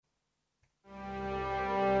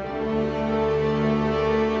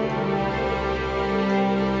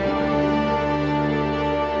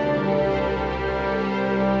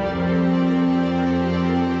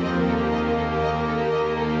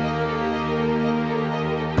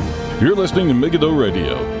You're listening to Megiddo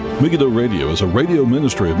Radio. Megiddo Radio is a radio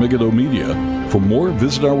ministry of Megiddo Media. For more,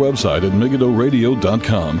 visit our website at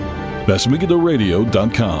megiddoradio.com. That's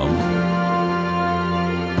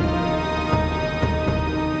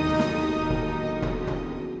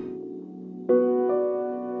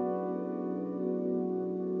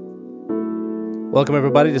Welcome,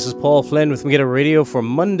 everybody. This is Paul Flynn with Megiddo Radio for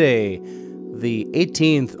Monday, the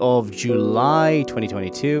 18th of July,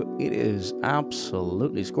 2022. It is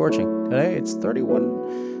absolutely scorching. Today, it's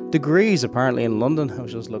 31 degrees, apparently, in London. I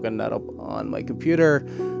was just looking that up on my computer.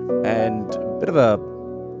 And a bit of a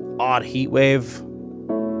odd heat wave.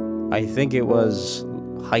 I think it was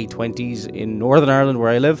high 20s in Northern Ireland,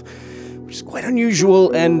 where I live, which is quite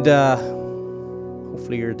unusual. And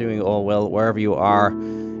hopefully you're doing all well wherever you are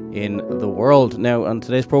in the world. Now, on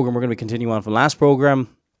today's program, we're going to be continuing on from last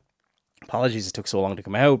program. Apologies it took so long to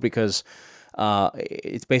come out, because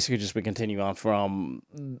it's basically just been continuing on from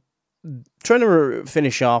trying to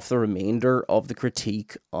finish off the remainder of the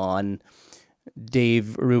critique on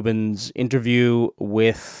Dave Rubin's interview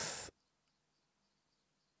with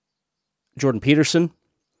Jordan Peterson,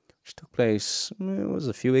 which took place, it was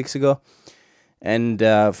a few weeks ago, and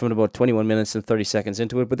from about 21 minutes and 30 seconds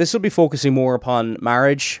into it. But this will be focusing more upon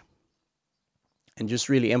marriage and just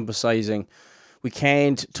really emphasizing we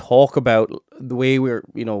can't talk about the way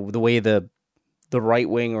the way the right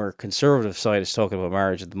wing or conservative side is talking about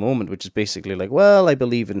marriage at the moment, which is basically like, well, I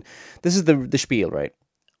believe in, this is the spiel, right?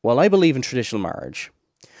 Well, I believe in traditional marriage,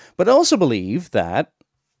 but I also believe that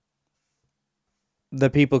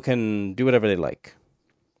people can do whatever they like.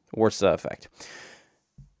 Words to that effect.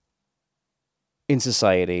 In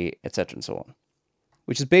society, etc. and so on.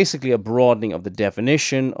 Which is basically a broadening of the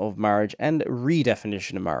definition of marriage and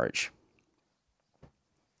redefinition of marriage.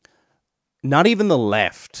 Not even the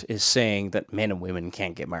left is saying that men and women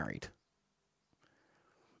can't get married.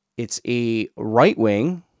 It's a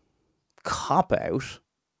right-wing cop-out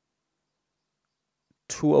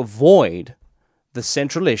to avoid the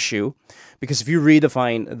central issue, because if you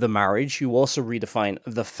redefine the marriage, you also redefine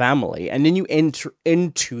the family, and then you enter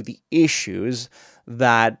into the issues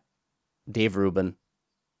that Dave Rubin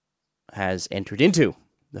has entered into.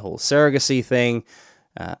 The whole surrogacy thing,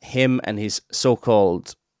 him and his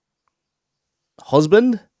so-called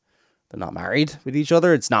husband, they're not married with each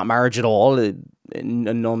other. It's not marriage at all,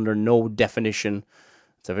 and under no definition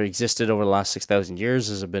it's ever existed over the last 6,000 years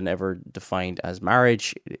has it been ever defined as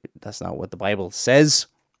marriage. That's not what the Bible says.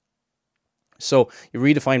 So you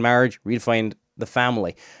redefine marriage, redefine the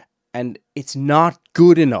family, and it's not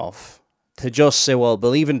good enough to just say, well,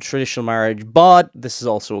 believe in traditional marriage, but this is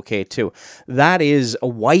also okay too. That is a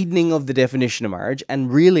widening of the definition of marriage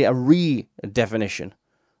and really a redefinition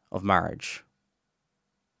of marriage.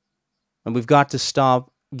 And we've got to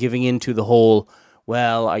stop giving into the whole,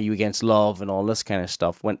 well, are you against love and all this kind of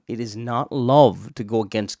stuff, when it is not love to go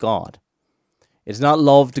against God. It's not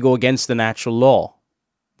love to go against the natural law,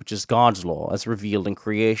 which is God's law as revealed in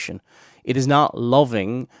creation. It is not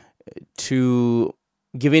loving to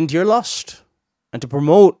give in to your lust and to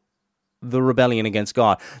promote the rebellion against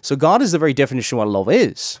God. So God is the very definition of what love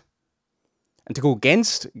is. And to go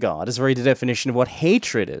against God is the very definition of what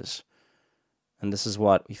hatred is. And this is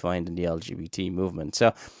what we find in the LGBT movement.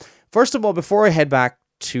 So, first of all, before I head back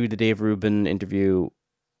to the Dave Rubin interview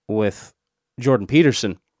with Jordan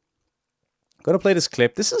Peterson, I'm going to play this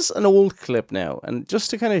clip. This is an old clip now, and just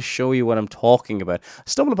to kind of show you what I'm talking about. I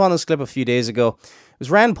stumbled upon this clip a few days ago. It was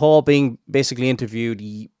Rand Paul being basically interviewed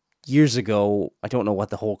years ago. I don't know what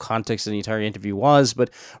the whole context of the entire interview was, but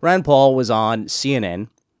Rand Paul was on CNN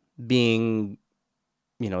being,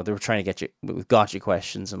 they were trying to get you with gotcha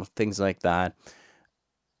questions and things like that.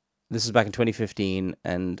 This is back in 2015,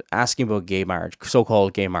 and asking about gay marriage,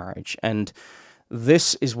 so-called gay marriage. And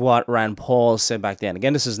this is what Rand Paul said back then.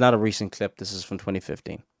 Again, this is not a recent clip. This is from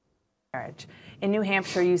 2015. Marriage. In New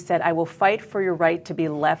Hampshire, you said, "I will fight for your right to be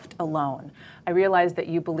left alone." I realize that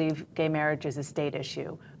you believe gay marriage is a state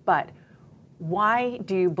issue, but why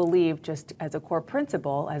do you believe, just as a core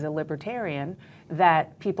principle, as a libertarian,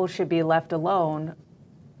 that people should be left alone,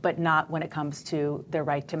 but not when it comes to their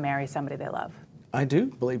right to marry somebody they love? I do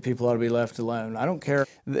believe people ought to be left alone. I don't care.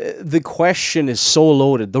 The question is so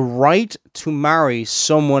loaded. The right to marry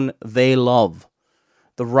someone they love.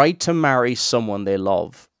 The right to marry someone they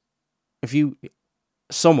love.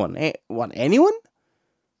 Anyone?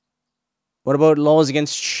 What about laws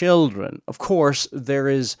against children? Of course, there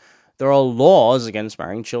are laws against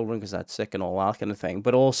marrying children because that's sick and all that kind of thing.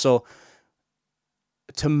 But also,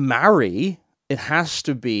 to marry, it has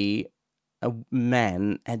to be a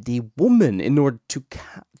man and a woman in order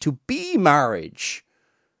to be marriage.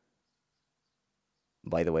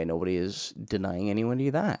 By the way, nobody is denying anybody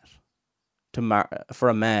that. For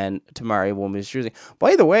a man to marry a woman is choosing.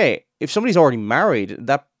 By the way, if somebody's already married,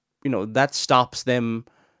 that stops them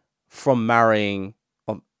from marrying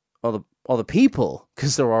other people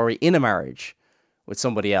because they're already in a marriage with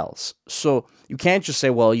somebody else. So you can't just say,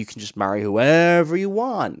 well, you can just marry whoever you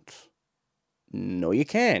want. No, you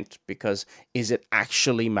can't, because is it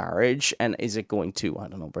actually marriage, and is it going to,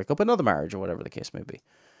 break up another marriage or whatever the case may be?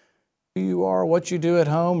 Who you are, what you do at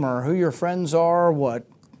home, or who your friends are, where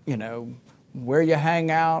you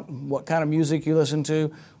hang out, what kind of music you listen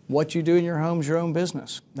to, what you do in your home is your own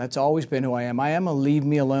business. That's always been who I am. I am a leave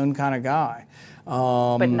me alone kind of guy.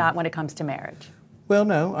 But not when it comes to marriage. Well,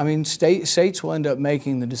 no. I mean, states will end up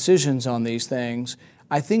making the decisions on these things.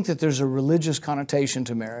 I think that there's a religious connotation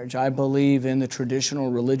to marriage. I believe in the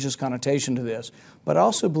traditional religious connotation to this, but I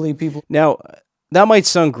also believe people... Now, that might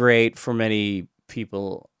sound great for many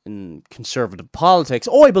people in conservative politics.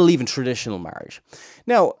 Oh, I believe in traditional marriage.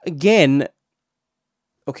 Now, again,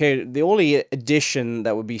 okay, the only addition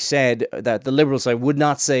that would be said that the liberal side would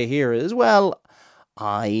not say here is, well,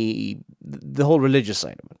 the whole religious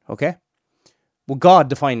side of it, okay? Well, God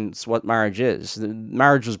defines what marriage is.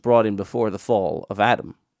 Marriage was brought in before the fall of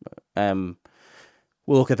Adam. We'll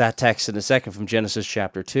look at that text in a second from Genesis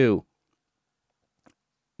chapter 2.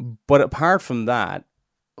 But apart from that,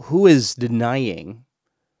 who is denying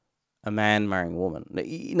a man marrying a woman?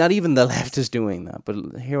 Not even the left is doing that,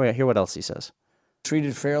 but hear what else he says.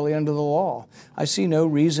 Treated fairly under the law. I see no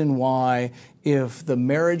reason why, if the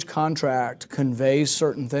marriage contract conveys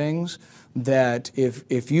certain things, that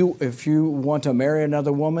if you want to marry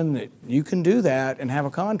another woman, that you can do that and have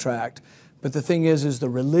a contract. But the thing is the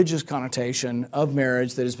religious connotation of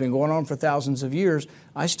marriage that has been going on for thousands of years.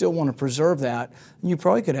 I still want to preserve that. And you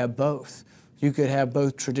probably could have both. You could have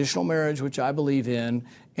both traditional marriage, which I believe in,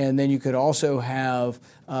 and then you could also have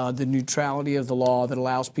the neutrality of the law that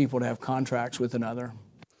allows people to have contracts with another.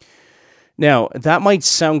 Now, that might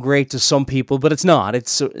sound great to some people, but it's not.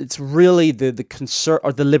 It's really the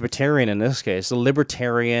or the libertarian in this case, the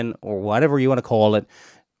libertarian, or whatever you want to call it,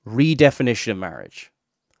 redefinition of marriage.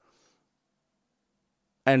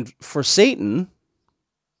 And for Satan,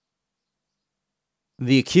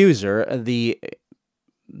 the accuser, the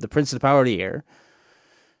prince of the power of the air,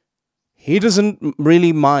 he doesn't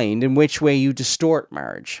really mind in which way you distort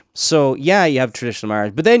marriage. So, yeah, you have traditional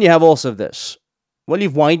marriage, but then you have also this. Well,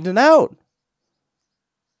 you've widened it out.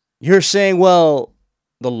 You're saying, well,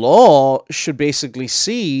 the law should basically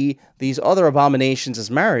see these other abominations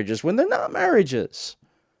as marriages when they're not marriages.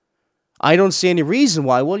 I don't see any reason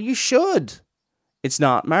why. Well, you should. It's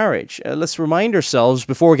not marriage. Let's remind ourselves,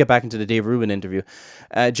 before we get back into the Dave Rubin interview,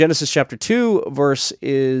 Genesis chapter 2, verse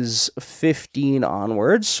is 15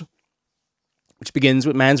 onwards, which begins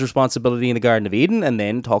with man's responsibility in the Garden of Eden, and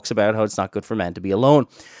then talks about how it's not good for man to be alone.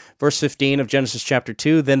 Verse 15 of Genesis chapter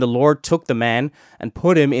 2, then the Lord took the man and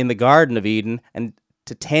put him in the Garden of Eden and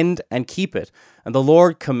to tend and keep it. And the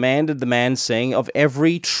Lord commanded the man, saying, of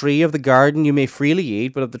every tree of the garden you may freely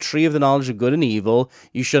eat, but of the tree of the knowledge of good and evil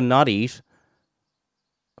you shall not eat.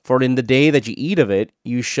 For in the day that you eat of it,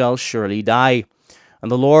 you shall surely die.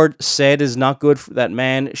 And the Lord said, it is not good that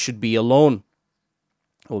man should be alone.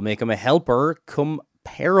 I will make him a helper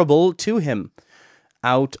comparable to him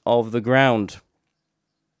out of the ground.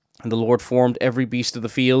 And the Lord formed every beast of the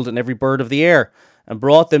field and every bird of the air, and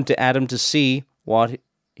brought them to Adam to see what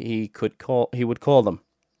he would call them.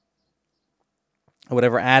 And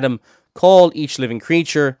whatever Adam called each living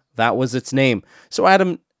creature, that was its name. So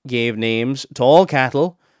Adam gave names to all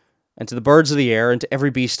cattle, and to the birds of the air, and to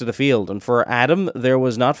every beast of the field. And for Adam there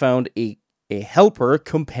was not found a helper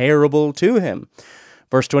comparable to him.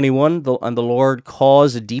 Verse 21, and the Lord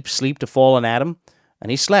caused a deep sleep to fall on Adam,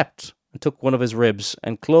 and he slept, and took one of his ribs,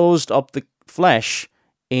 and closed up the flesh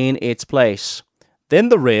in its place. Then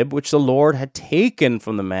the rib which the Lord had taken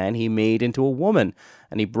from the man he made into a woman,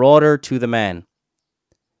 and he brought her to the man.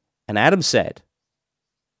 And Adam said,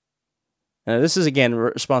 and this is again in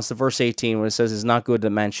response to verse 18, where it says, it's not good that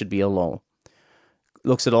man should be alone.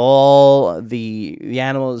 Looks at all the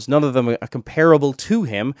animals, none of them are comparable to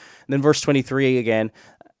him. And then verse 23 again,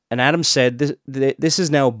 and Adam said, this is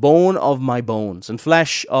now bone of my bones and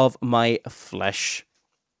flesh of my flesh.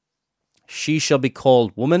 She shall be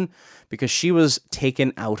called woman, because she was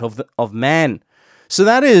taken out of man. So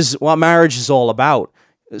that is what marriage is all about.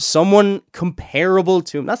 Someone comparable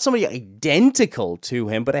to him, not somebody identical to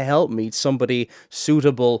him, but a helpmeet, somebody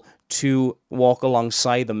suitable to walk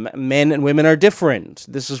alongside them. Men and women are different.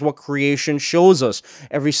 This is what creation shows us.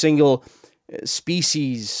 Every single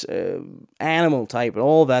species, animal type, and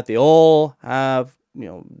all that, they all have,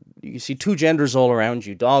 You see two genders all around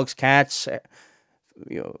you: dogs, cats,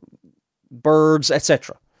 birds,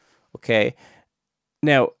 etc. Okay.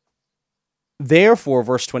 Now, therefore,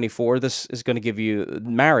 verse 24, this is going to give you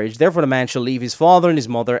marriage. Therefore, the man shall leave his father and his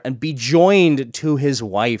mother and be joined to his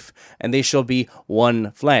wife, and they shall be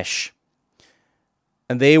one flesh.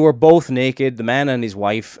 And they were both naked, the man and his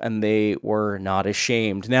wife, and they were not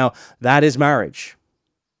ashamed. Now, that is marriage.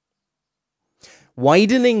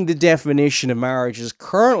 Widening the definition of marriage is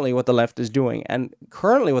currently what the left is doing, and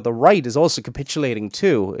currently what the right is also capitulating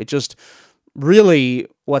to. It just really,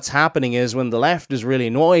 what's happening is when the left is really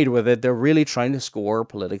annoyed with it, they're really trying to score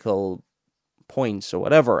political points or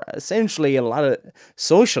whatever. Essentially, a lot of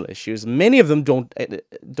social issues, many of them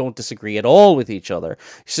don't disagree at all with each other.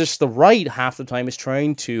 It's just the right half the time is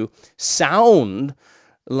trying to sound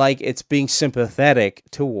like it's being sympathetic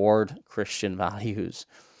toward Christian values.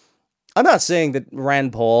 I'm not saying that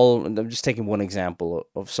Rand Paul, and I'm just taking one example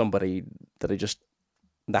of somebody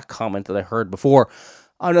that comment that I heard before.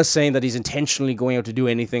 I'm not saying that he's intentionally going out to do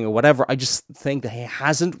anything or whatever. I just think that he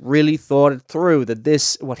hasn't really thought it through,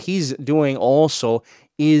 that what he's doing also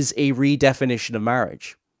is a redefinition of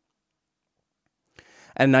marriage.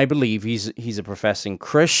 And I believe he's a professing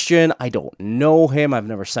Christian. I don't know him. I've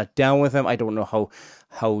never sat down with him. I don't know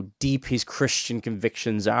how deep his Christian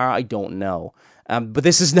convictions are. I don't know. But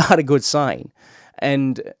this is not a good sign.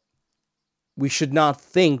 And we should not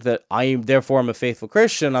think that therefore I'm a faithful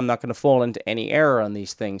Christian, I'm not going to fall into any error on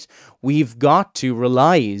these things. We've got to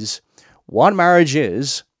realize what marriage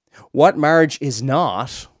is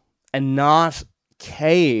not, and not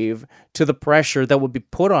cave to the pressure that would be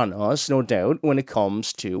put on us, no doubt, when it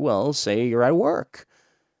comes to, well, say you're at work.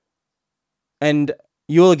 And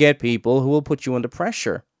you'll get people who will put you under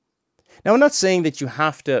pressure. Now, I'm not saying that you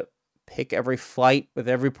have to pick every fight with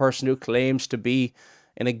every person who claims to be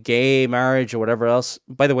in a gay marriage or whatever else.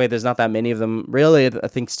 By the way, there's not that many of them, really, I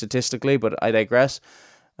think, statistically, but I digress.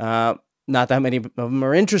 Not that many of them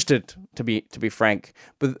are interested, to be frank.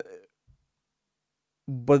 But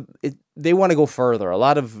they want to go further. A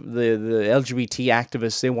lot of the LGBT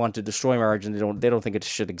activists, they want to destroy marriage, and they don't think it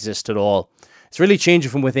should exist at all. It's really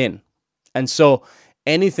changing from within. And so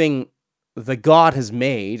anything that God has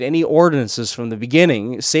made, any ordinances from the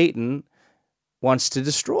beginning, Satan wants to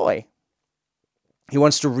destroy. He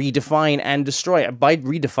wants to redefine and destroy it. By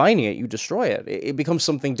redefining it, you destroy it. It becomes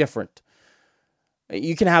something different.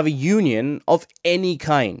 You can have a union of any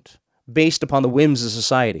kind based upon the whims of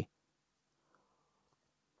society.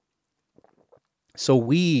 So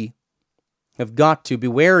we have got to be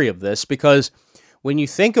wary of this, because when you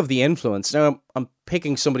think of the influence, now I'm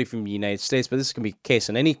picking somebody from the United States, but this can be the case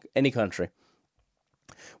in any country.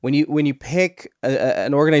 When you pick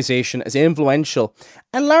an organization as influential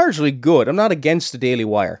and largely good, I'm not against the Daily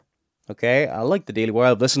Wire, okay? I like the Daily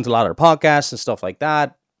Wire. I've listened to a lot of their podcasts and stuff like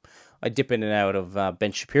that. I dip in and out of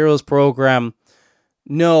Ben Shapiro's program.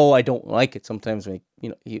 No, I don't like it. Sometimes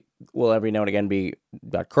he will every now and again be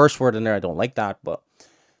that curse word in there. I don't like that, but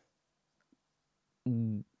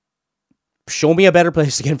show me a better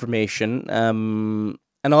place to get information. And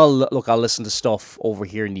I'll listen to stuff over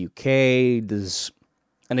here in the UK.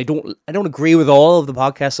 And I don't agree with all of the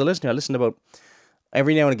podcasts I listen to. I listen to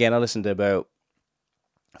every now and again, I listen to about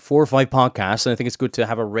 4 or 5 podcasts, and I think it's good to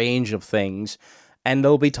have a range of things. And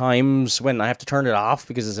there'll be times when I have to turn it off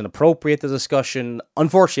because it's inappropriate, the discussion.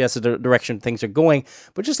 Unfortunately, that's the direction things are going.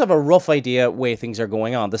 But just have a rough idea way things are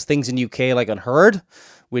going on. There's things in UK like Unheard,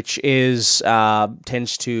 which is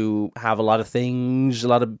tends to have a lot of things, a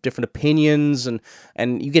lot of different opinions,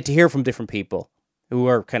 and you get to hear from different people who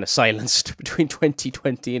are kind of silenced between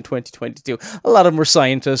 2020 and 2022. A lot of them were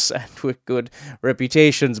scientists and with good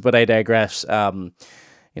reputations, but I digress.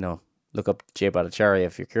 Look up Jay Bhattacharya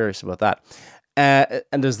if you're curious about that.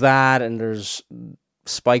 And there's that, and there's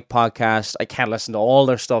Spike Podcast. I can't listen to all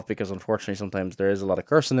their stuff because unfortunately sometimes there is a lot of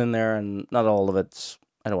cursing in there, and not all of it's.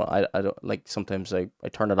 I don't like. Sometimes I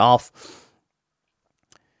turn it off.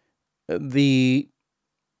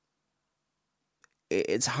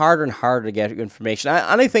 It's harder and harder to get information,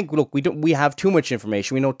 and I think we have too much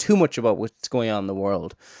information. We know too much about what's going on in the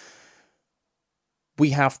world.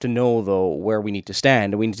 We have to know though where we need to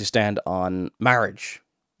stand, and we need to stand on marriage.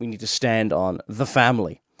 We need to stand on the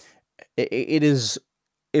family. It is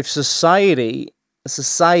a society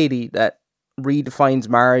that redefines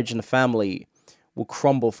marriage and the family will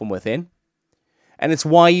crumble from within. And it's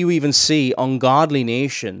why you even see ungodly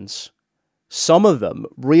nations, some of them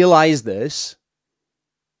realize this.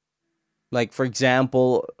 Like, for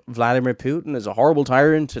example, Vladimir Putin is a horrible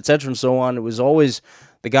tyrant, etc. and so on. It was always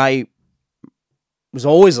the guy was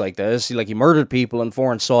always like this. He murdered people on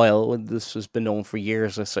foreign soil. This has been known for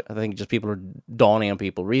years. I think just people are dawning on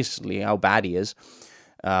people recently how bad he is.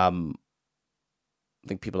 I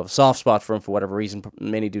think people have a soft spot for him for whatever reason,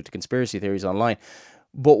 mainly due to conspiracy theories online.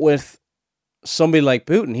 But with somebody like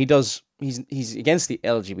Putin, he's against the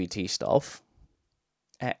LGBT stuff,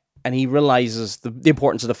 and he realizes the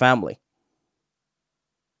importance of the family.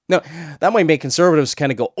 Now, that might make conservatives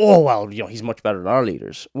kind of go, oh, well, he's much better than our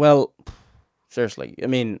leaders. Well, seriously, I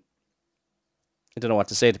mean, I don't know what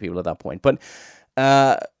to say to people at that point. But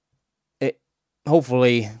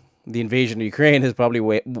hopefully the invasion of Ukraine has probably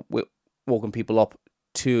woken people up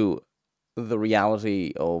to the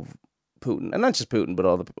reality of Putin. And not just Putin, but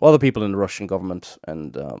all the people in the Russian government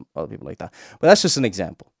and other people like that. But that's just an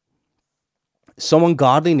example. Some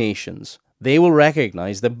ungodly nations, they will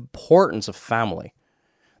recognize the importance of family.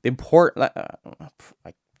 I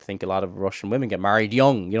think a lot of Russian women get married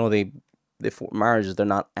young. They marriages, they're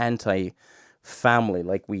not anti-family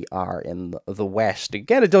like we are in the West.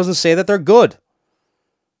 Again, it doesn't say that they're good.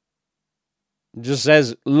 It just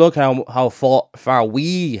says, look how far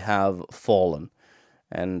we have fallen.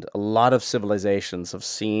 And a lot of civilizations have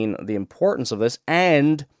seen the importance of this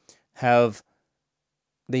and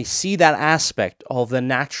they see that aspect of the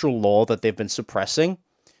natural law that they've been suppressing,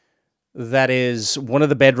 that is one of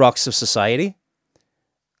the bedrocks of society,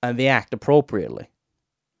 and they act appropriately.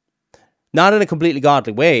 Not in a completely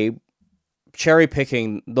godly way.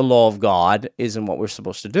 Cherry-picking the law of God isn't what we're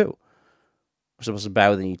supposed to do. We're supposed to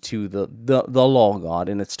bow the knee to the law of God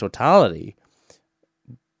in its totality.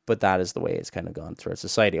 But that is the way it's kind of gone throughout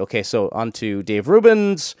society. Okay, so on to Dave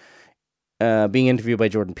Rubin's being interviewed by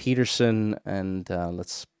Jordan Peterson, and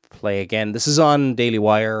let's play again. This is on Daily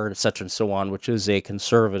Wire, etc. and so on, which is a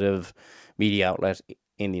conservative media outlet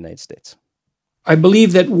in the United States. I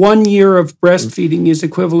believe that 1 year of breastfeeding is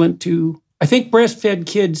equivalent to, I think breastfed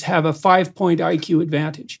kids have a 5-point IQ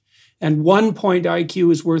advantage, and 1 point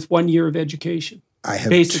IQ is worth 1 year of education. I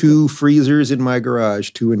have two freezers in my garage,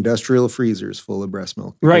 2 industrial freezers full of breast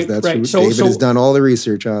milk. Right. David has done all the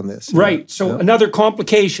research on this. Right. So another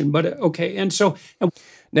complication, but okay. And so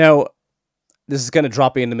now, this is going to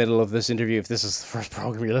drop you in the middle of this interview. If this is the first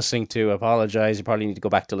program you're listening to, I apologize. You probably need to go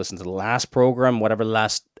back to listen to the last program, whatever the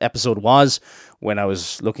last episode was, when I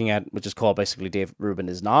was looking at, which is called basically Dave Rubin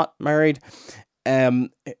is Not Married.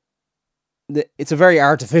 It's a very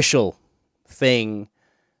artificial thing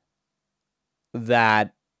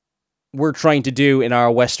that we're trying to do in our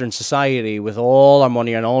Western society with all our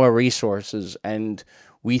money and all our resources, and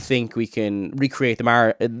we think we can recreate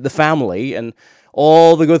the family and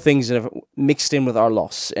all the good things that have mixed in with our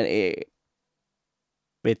loss, and it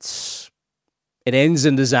ends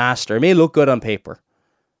in disaster. It may look good on paper,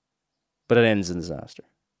 but it ends in disaster.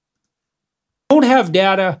 We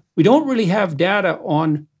don't really have data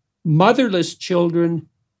on motherless children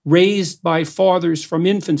raised by fathers from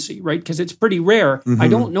infancy, right? Because it's pretty rare. Mm-hmm. I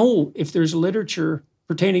don't know if there's literature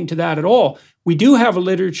pertaining to that at all. We do have a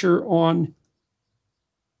literature on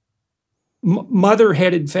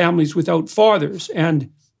mother-headed families without fathers, and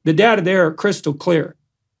the data there are crystal clear.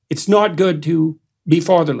 It's not good to be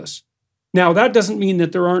fatherless. Now, that doesn't mean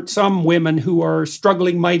that there aren't some women who are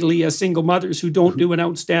struggling mightily as single mothers who don't do an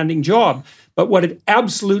outstanding job. But what it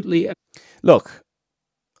absolutely... Look,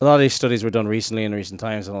 a lot of these studies were done recently in recent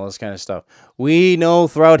times and all this kind of stuff. We know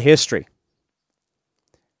throughout history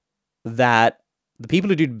that the people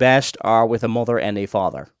who do best are with a mother and a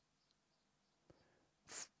father.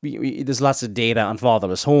 There's lots of data on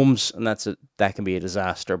fatherless homes, and that can be a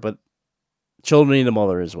disaster, but children need a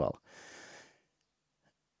mother as well.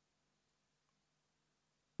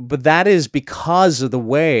 But that is because of the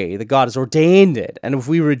way that God has ordained it. And if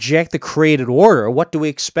we reject the created order, what do we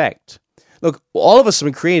expect? Look, all of us have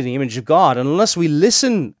been created in the image of God, and unless we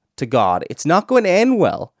listen to God, it's not going to end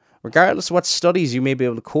well, regardless of what studies you may be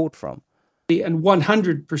able to quote from. And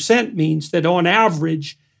 100% means that on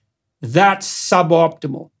average, that's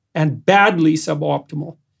suboptimal and badly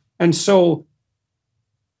suboptimal. And so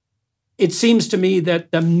it seems to me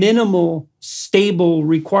that the minimal stable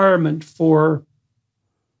requirement for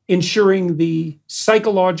ensuring the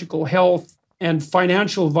psychological health and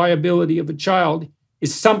financial viability of a child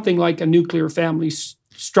is something like a nuclear family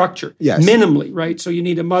structure. Yes. Minimally, right? So you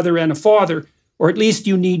need a mother and a father, or at least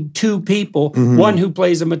you need 2 people, one who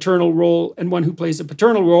plays a maternal role and one who plays a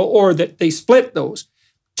paternal role, or that they split those.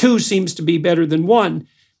 2 seems to be better than 1.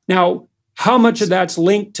 Now, how much of that's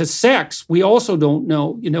linked to sex, we also don't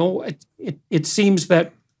know. You know, it seems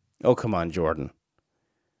that... Oh, come on, Jordan.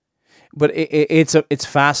 But it's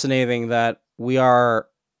fascinating that we are...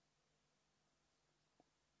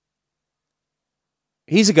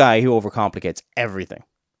 he's a guy who overcomplicates everything.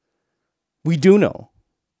 We do know.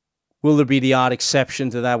 Will there be the odd exception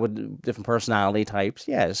to that with different personality types?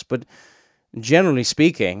 Yes, but generally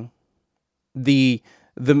speaking, the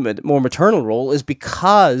more maternal role is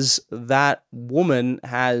because that woman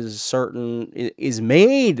is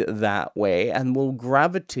made that way and will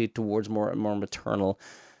gravitate towards more maternal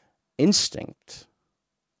instinct.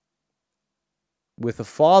 With a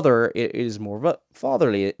father, it is more of a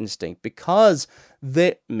fatherly instinct because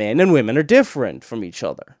the men and women are different from each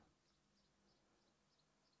other.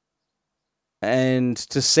 And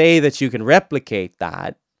to say that you can replicate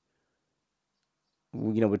that,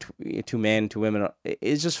 between two men, two women,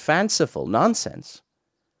 is just fanciful nonsense.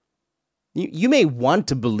 You may want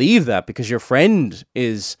to believe that because your friend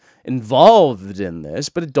is involved in this,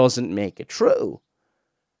 but it doesn't make it true.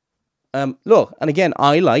 Look, and again,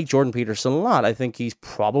 I like Jordan Peterson a lot. I think he's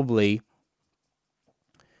probably,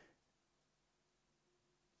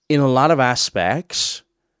 in a lot of aspects,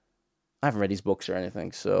 I haven't read his books or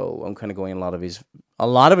anything, so I'm kind of going a lot of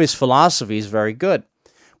his philosophy is very good.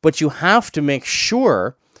 But you have to make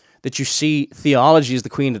sure that you see theology as the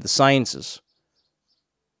queen of the sciences.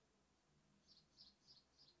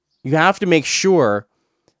 You have to make sure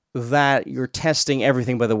that you're testing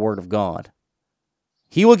everything by the word of God.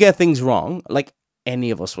 He will get things wrong, like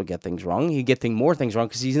any of us will get things wrong. He'll get more things wrong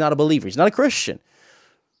because he's not a believer. He's not a Christian.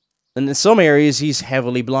 And in some areas, he's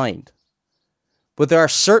heavily blind. But there are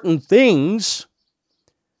certain things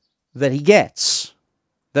that he gets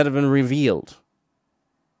that have been revealed.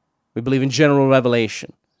 We believe in general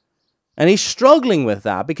revelation. And he's struggling with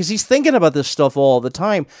that because he's thinking about this stuff all the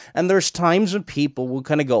time. And there's times when people will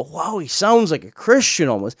kind of go, wow, he sounds like a Christian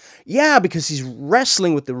almost. Yeah, because he's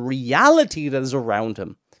wrestling with the reality that is around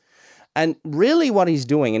him. And really what he's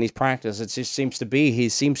doing in his practice, it just seems to be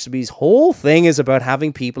his whole thing is about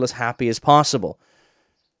having people as happy as possible.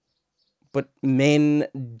 But men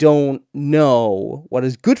don't know what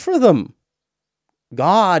is good for them.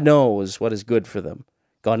 God knows what is good for them.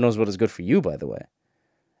 God knows what is good for you, by the way.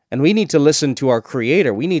 And we need to listen to our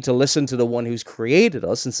Creator. We need to listen to the one who's created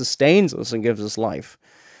us and sustains us and gives us life.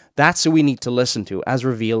 That's who we need to listen to, as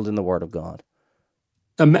revealed in the Word of God.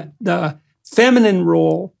 The feminine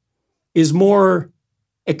role is more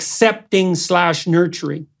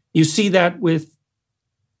accepting/nurturing. You see that with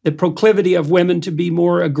the proclivity of women to be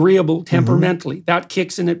more agreeable temperamentally. Mm-hmm. That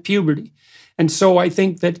kicks in at puberty. And so I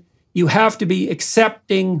think that you have to be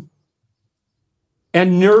accepting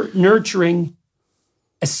and nurturing,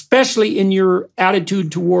 especially in your attitude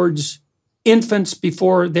towards infants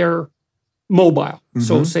before they're mobile. Mm-hmm.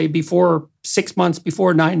 So say before 6 months,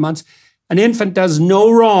 before 9 months, an infant does no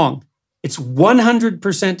wrong. It's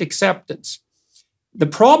 100% acceptance. The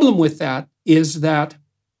problem with that is that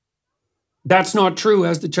that's not true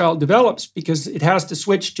as the child develops because it has to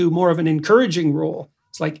switch to more of an encouraging role.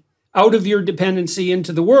 It's like out of your dependency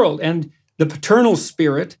into the world. And the paternal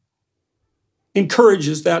spirit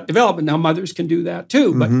encourages that development. Now, mothers can do that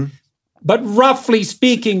too. Mm-hmm. But roughly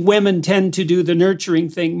speaking, women tend to do the nurturing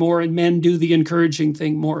thing more and men do the encouraging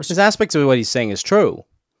thing more. There's aspects of what he's saying is true.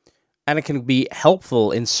 And it can be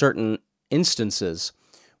helpful in certain instances.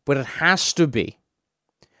 But it has to be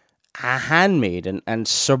a handmaid and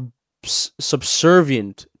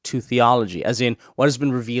subservient to theology, as in what has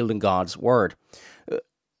been revealed in God's word.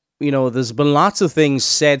 There's been lots of things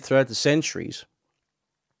said throughout the centuries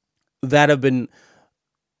that have been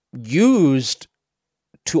used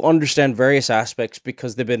to understand various aspects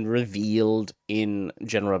because they've been revealed in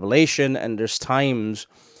general revelation. And there's times,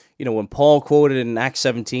 when Paul quoted in Acts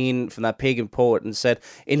 17 from that pagan poet and said,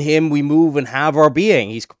 "In him we move and have our being."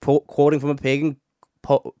 He's quoting from a pagan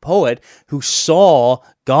poet who saw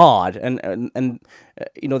God and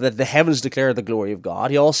that the heavens declare the glory of God.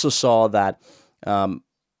 He also saw that that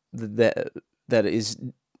is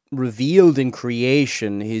revealed in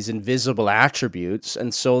creation his invisible attributes,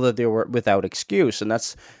 and so that they were without excuse. And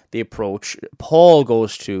that's the approach Paul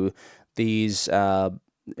goes to these the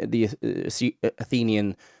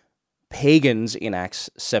Athenian pagans in Acts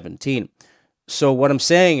 17. So what I'm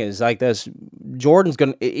saying is like this: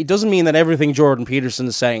 it doesn't mean that everything Jordan Peterson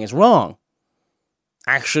is saying is wrong.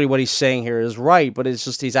 Actually, what he's saying here is right, but it's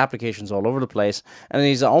just his applications all over the place, and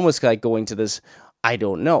he's almost like going to this, I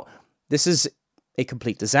don't know. This is a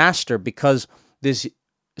complete disaster because this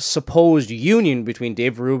supposed union between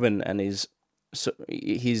Dave Rubin and his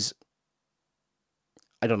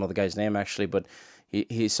I don't know the guy's name actually, but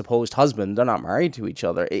his supposed husband, they're not married to each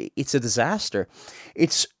other. It's a disaster.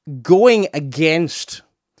 It's going against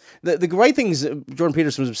the right things Jordan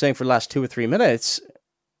Peterson was saying for the last 2 or 3 minutes.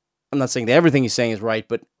 I'm not saying that everything he's saying is right,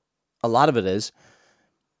 but a lot of it is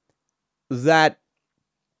that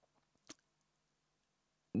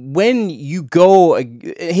when you go,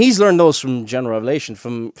 he's learned those from general revelation,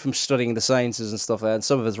 from studying the sciences and stuff like that, and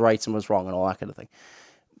some of his right, some of his wrong, and all that kind of thing.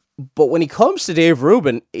 But when he comes to Dave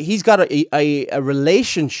Rubin, he's got a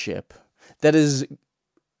relationship that is,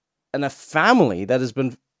 and a family that has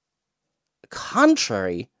been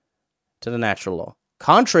contrary to the natural law,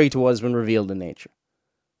 contrary to what has been revealed in nature.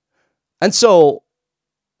 And so,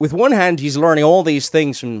 with one hand, he's learning all these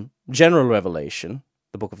things from general revelation,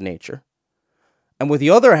 the book of nature. And with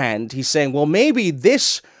the other hand, he's saying, well, maybe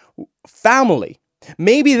this family,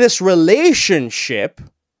 maybe this relationship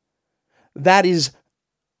that is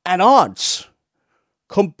at odds,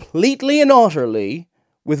 completely and utterly,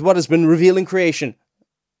 with what has been revealed in creation,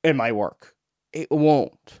 it might work. It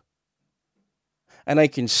won't. And I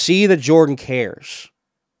can see that Jordan cares.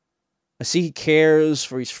 I see he cares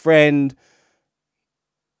for his friend.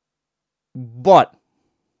 But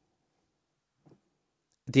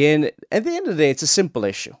at the end of the day, it's a simple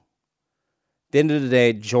issue. At the end of the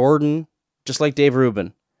day, Jordan, just like Dave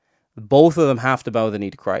Rubin, both of them have to bow the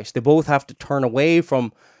knee to Christ. They both have to turn away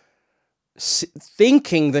from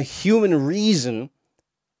thinking the human reason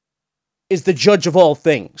is the judge of all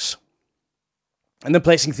things, and then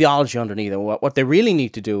placing theology underneath it. What they really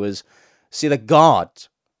need to do is see that God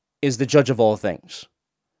is the judge of all things.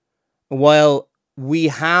 While we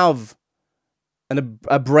have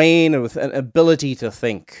a brain with an ability to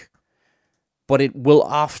think, but it will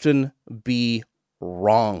often be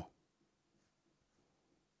wrong.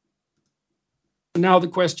 Now the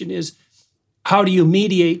question is, how do you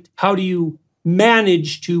mediate? How do you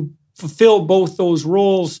manage to fulfill both those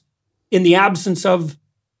roles in the absence of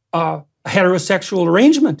a heterosexual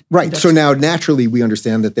arrangement? Right. So now naturally we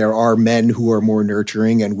understand that there are men who are more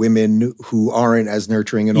nurturing and women who aren't as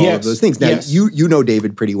nurturing and all of those things. Now you know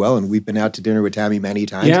David pretty well, and we've been out to dinner with Tammy many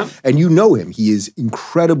times, and you know him. He is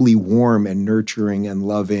incredibly warm and nurturing and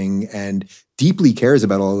loving and deeply cares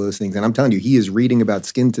about all of those things. And I'm telling you, he is reading about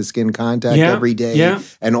skin-to-skin contact every day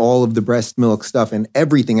and all of the breast milk stuff and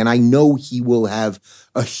everything. And I know he will have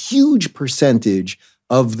a huge percentage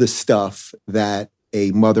of the stuff that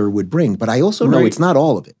a mother would bring. But I also know it's not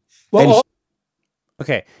all of it. Well,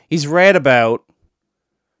 okay, he's read about,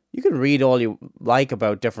 you can read all you like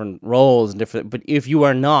about different roles, but if you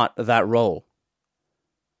are not that role,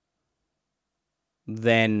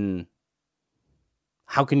 then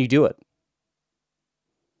how can you do it?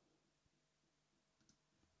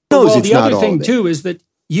 Well, the other thing too is that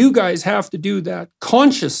you guys have to do that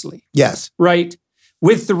consciously. Yes. Right?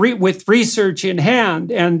 With research in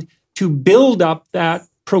hand, and to build up that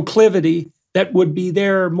proclivity that would be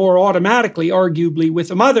there more automatically, arguably,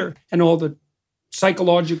 with a mother and all the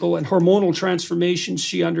psychological and hormonal transformations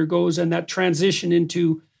she undergoes, and that transition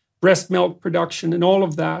into breast milk production and all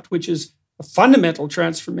of that, which is a fundamental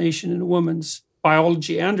transformation in a woman's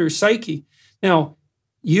biology and her psyche. Now,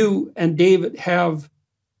 you and David have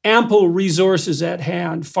ample resources at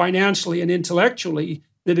hand, financially and intellectually,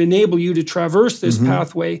 that enable you to traverse this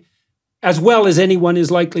pathway as well as anyone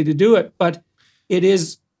is likely to do it. But it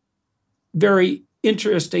is very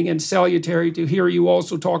interesting and salutary to hear you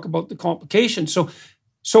also talk about the complications.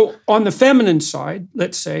 So on the feminine side,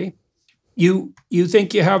 let's say, you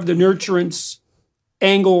think you have the nurturance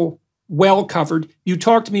angle well covered. You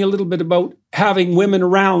talked to me a little bit about having women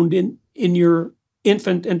around in your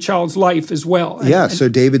infant and child's life as well. So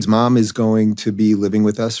David's mom is going to be living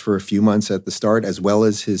with us for a few months at the start, as well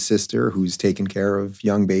as his sister, who's taken care of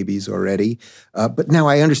young babies already. But now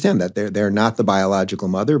I understand that they're not the biological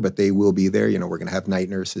mother, but they will be there. You know, we're going to have night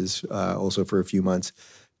nurses also for a few months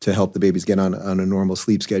to help the babies get on a normal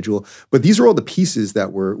sleep schedule. But these are all the pieces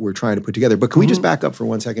that we're trying to put together. But can we just back up for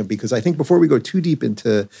 1 second? Because I think before we go too deep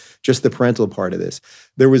into just the parental part of this,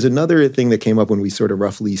 there was another thing that came up when we sort of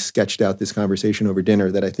roughly sketched out this conversation over dinner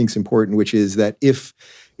that I think is important, which is that if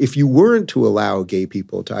you weren't to allow gay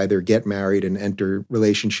people to either get married and enter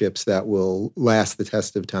relationships that will last the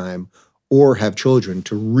test of time or have children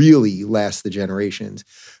to really last the generations,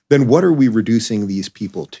 then what are we reducing these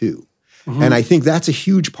people to? And I think that's a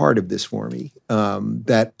huge part of this for me,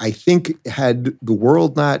 that I think had the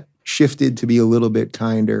world not shifted to be a little bit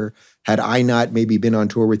kinder, had I not maybe been on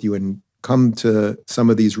tour with you and come to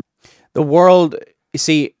some of these. The world, you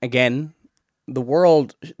see, again, the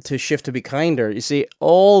world to shift to be kinder, you see,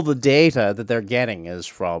 all the data that they're getting is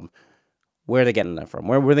from, where are they getting that from?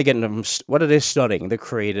 Where are they getting them? What are they studying? The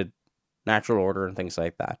created natural order and things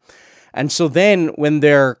like that. And so then when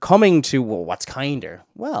they're coming to, well, what's kinder?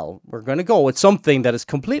 Well, we're going to go with something that is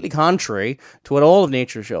completely contrary to what all of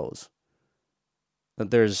nature shows.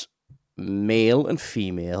 That there's male and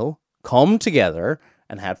female come together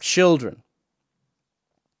and have children.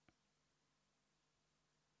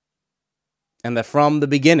 And that from the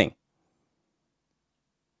beginning,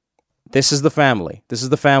 this is the family. This is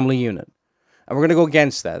the family unit. And we're going to go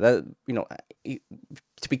against that.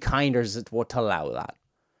 To be kinder is what to allow that.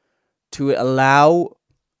 To allow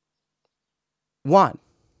what?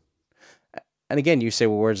 And again, you say,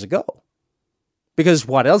 well, where does it go? Because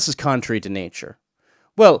what else is contrary to nature?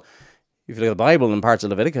 Well, if you look at the Bible and parts of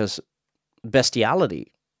Leviticus,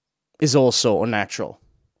 bestiality is also unnatural.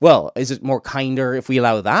 Well, is it more kinder if we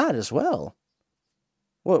allow that as well?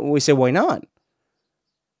 Well, we say, why not?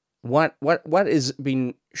 What is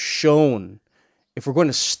being shown if we're going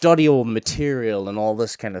to study old material and all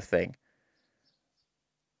this kind of thing?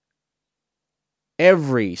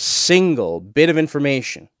 Every single bit of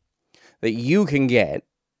information that you can get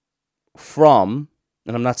from,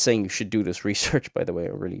 and I'm not saying you should do this research, by the way, I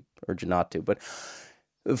really urge you not to, but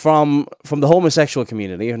from the homosexual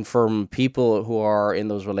community and from people who are in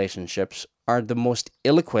those relationships are the most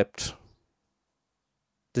ill-equipped,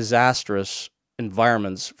 disastrous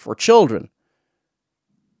environments for children.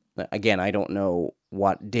 Again, I don't know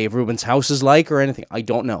what Dave Rubin's house is like or anything. I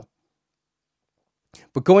don't know.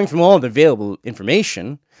 But going from all the available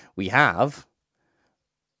information we have,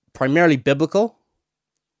 primarily biblical,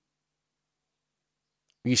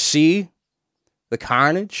 you see the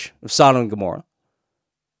carnage of Sodom and Gomorrah.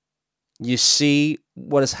 You see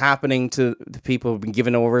what is happening to the people who have been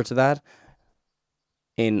given over to that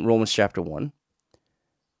in Romans chapter 1.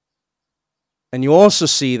 And you also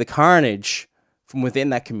see the carnage from within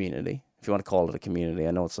that community, if you want to call it a community.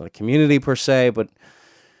 I know it's not a community per se, but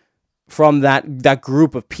from that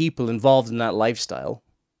group of people involved in that lifestyle,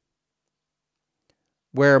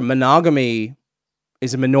 where monogamy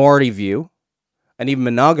is a minority view, and even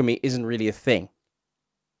monogamy isn't really a thing.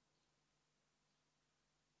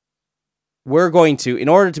 We're going to, in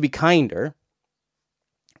order to be kinder,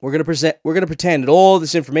 we're going to pretend that all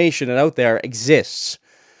this information out there exists.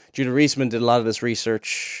 Judah Reisman did a lot of this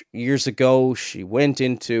research years ago. She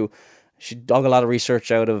dug a lot of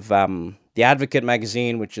research out of The Advocate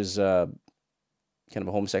magazine, which is kind of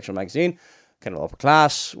a homosexual magazine, kind of upper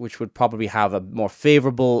class, which would probably have a more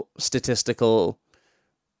favorable statistical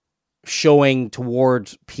showing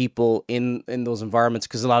towards people in those environments,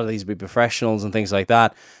 because a lot of these would be professionals and things like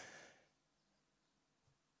that.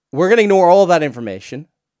 We're going to ignore all that information,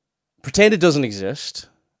 pretend it doesn't exist,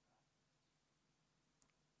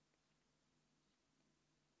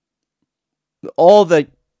 all that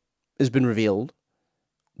has been revealed,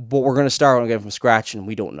 but we're going to start again from scratch, and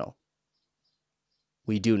we don't know.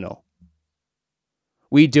 We do know.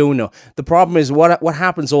 We do know. The problem is what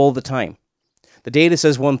happens all the time. The data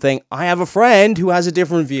says one thing. I have a friend who has a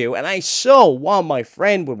different view, and I so want my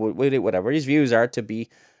friend, whatever his views are, to be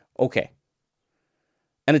okay.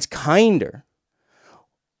 And it's kinder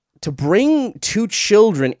to bring two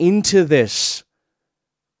children into this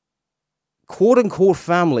quote-unquote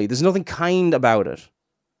family. There's nothing kind about it.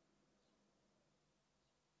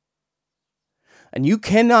 And you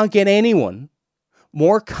cannot get anyone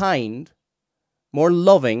more kind, more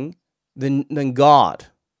loving than God.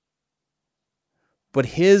 But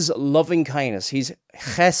his loving kindness, his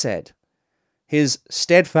chesed, his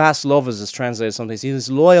steadfast love, as it's translated sometimes,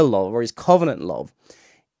 his loyal love or his covenant love,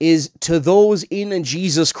 is to those in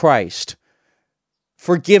Jesus Christ,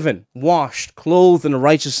 forgiven, washed, clothed in the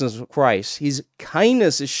righteousness of Christ. His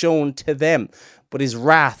kindness is shown to them, but his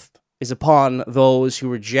wrath is upon those who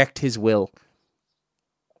reject his will.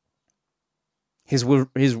 His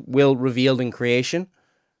will revealed in creation.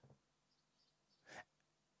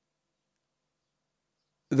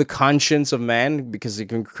 The conscience of man, because he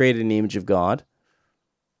can create in the image of God.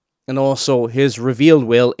 And also his revealed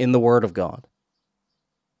will in the Word of God.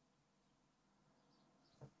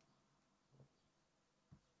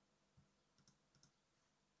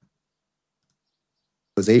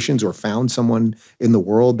 Or found someone in the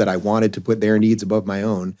world that I wanted to put their needs above my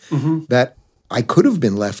own, that I could have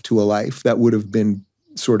been left to a life that would have been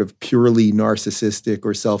sort of purely narcissistic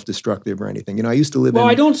or self-destructive or anything. You know, I used to live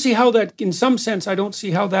I don't see how that, in some sense, I don't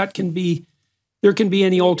see how that can be, there can be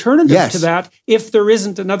any alternative to that if there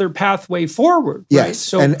isn't another pathway forward. Yes. Right?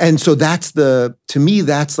 So, and so that's to me,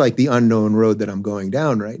 that's like the unknown road that I'm going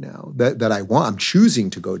down right now, that I want. I'm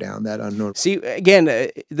choosing to go down that unknown. See, again,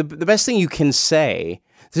 the best thing you can say,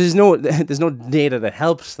 there's no data that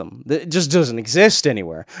helps them. It just doesn't exist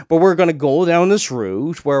anywhere. But we're going to go down this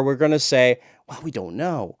route where we're going to say, well, we don't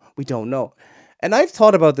know. We don't know. And I've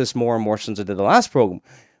thought about this more and more since I did the last program.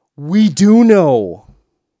 We do know.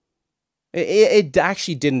 It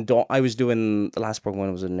actually didn't. I was doing the last program when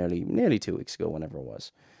it was nearly 2 weeks ago, whenever it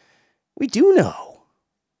was. We do know.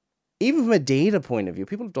 Even from a data point of view,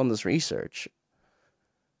 people have done this research.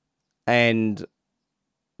 and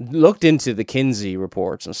looked into the Kinsey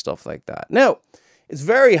reports and stuff like that. Now, it's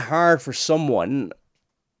very hard for someone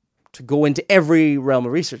to go into every realm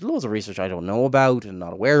of research. Loads of research I don't know about and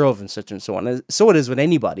not aware of and such and so on. So it is with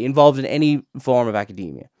anybody involved in any form of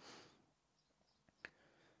academia.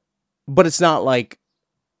 But it's not like,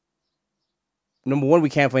 number one, we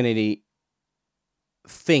can't find any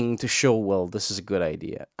thing to show, well, this is a good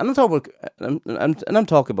idea. And I'm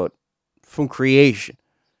talking about from creation.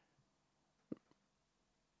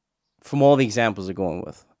 From all the examples they're going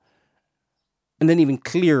with. And then even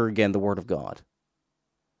clearer again, the Word of God.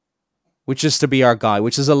 Which is to be our guide,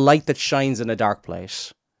 which is a light that shines in a dark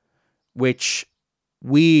place. Which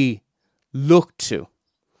we look to.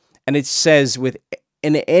 And it says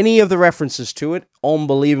in any of the references to it,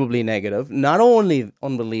 unbelievably negative. Not only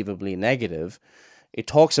unbelievably negative, it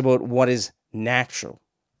talks about what is natural.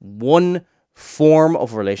 One form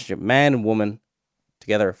of relationship, man and woman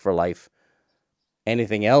together for life.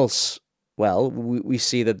 Anything else, well, we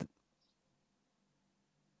see that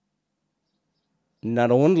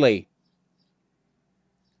not only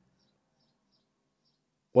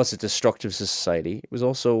was it destructive to society, it was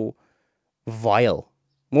also vile.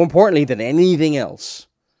 More importantly than anything else,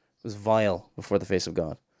 it was vile before the face of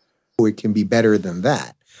God. It can be better than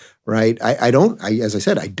that, right? As I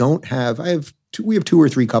said, we have 2 or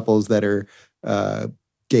 3 couples that are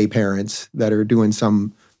gay parents that are doing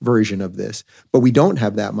some version of this, but we don't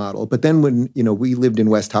have that model. But then when, we lived in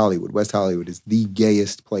West Hollywood is the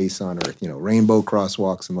gayest place on earth, rainbow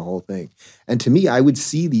crosswalks and the whole thing. And to me, I would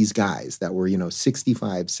see these guys that were,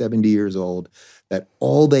 65, 70 years old, that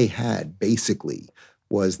all they had basically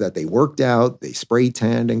was that they worked out, they spray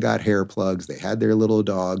tanned and got hair plugs, they had their little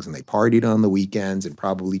dogs, and they partied on the weekends and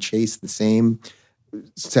probably chased the same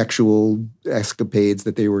sexual escapades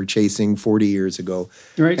that they were chasing 40 years ago.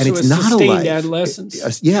 Right, and so it's not a life. Adolescence.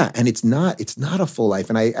 And it's not a full life.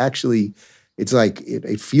 And I actually, it's like,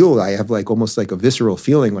 I have like almost like a visceral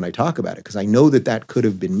feeling when I talk about it, because I know that could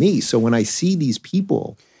have been me. So when I see these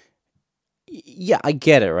people. Yeah, I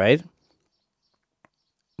get it, right?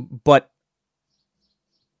 But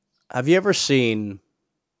have you ever seen,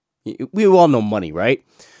 we all know money, right?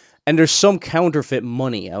 And there's some counterfeit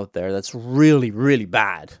money out there that's really, really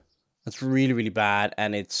bad. That's really, really bad,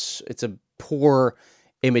 and it's a poor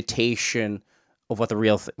imitation of what the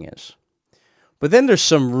real thing is. But then there's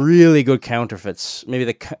some really good counterfeits.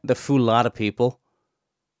 Maybe that fool a lot of people.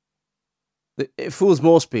 It fools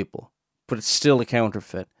most people, but it's still a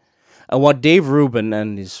counterfeit. And what Dave Rubin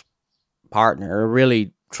and his partner are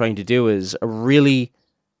really trying to do is a really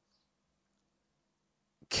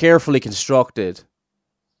carefully constructed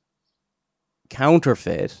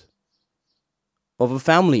counterfeit of a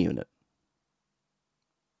family unit.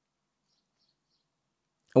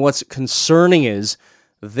 And what's concerning is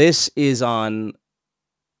this is on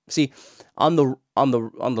the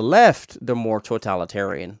left they're more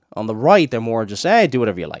totalitarian. On the right they're more just do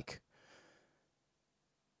whatever you like.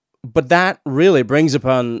 But that really brings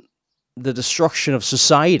upon the destruction of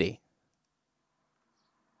society.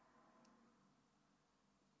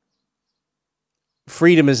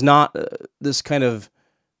 Freedom is not this kind of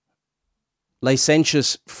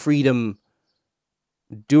licentious freedom,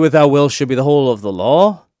 do what thou wilt should be the whole of the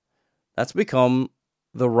law. That's become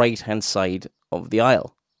the right-hand side of the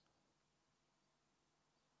aisle.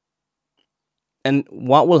 And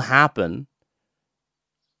what will happen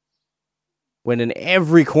when in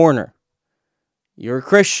every corner you're a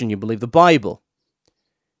Christian, you believe the Bible,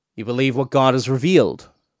 you believe what God has revealed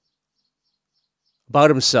about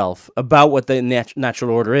himself, about what the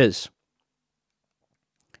natural order is.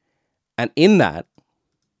 And in that,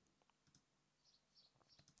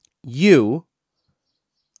 you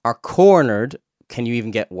are cornered. Can you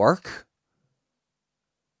even get work?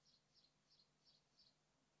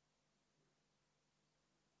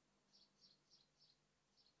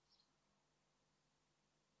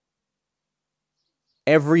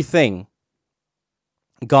 Everything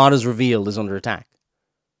God has revealed is under attack.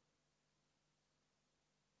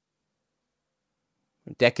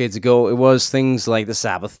 Decades ago, it was things like the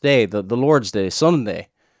Sabbath day, the Lord's Day, Sunday,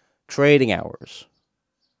 trading hours.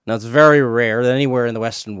 Now, it's very rare that anywhere in the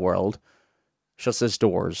Western world shuts its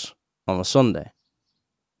doors on a Sunday.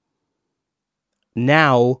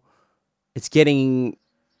 Now, it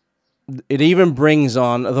even brings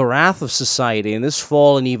on the wrath of society in this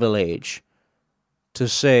fallen evil age to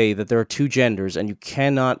say that there are 2 genders and you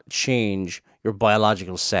cannot change your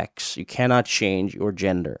biological sex. You cannot change your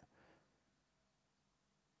gender.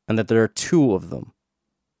 And that there are 2 of them,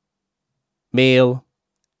 male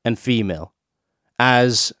and female,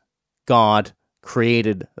 as God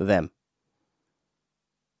created them.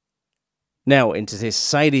 now in today's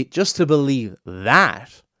society, just to believe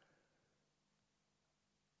that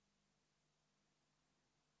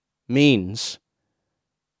means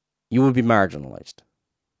you will be marginalized.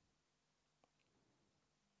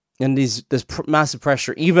 And there's massive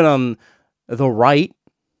pressure, even on the right,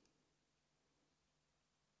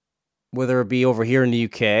 whether it be over here in the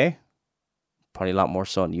UK, probably a lot more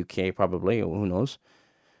so in the UK, probably, who knows,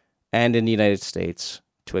 and in the United States,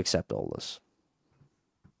 to accept all this.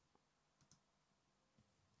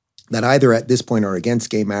 That either at this point are against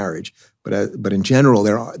gay marriage, but in general,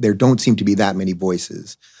 there don't seem to be that many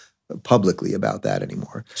voices publicly about that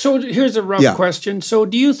anymore. So here's a rough question. So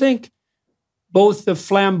do you think both the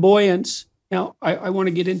flamboyance, now I want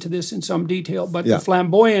to get into this in some detail, but the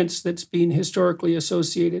flamboyance that's been historically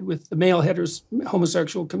associated with the male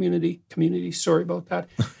homosexual community, sorry about that,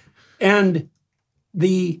 and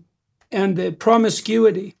the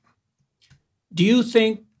promiscuity,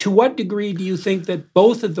 to what degree do you think that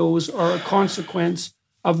both of those are a consequence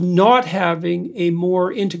of not having a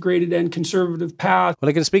more integrated and conservative path? Well,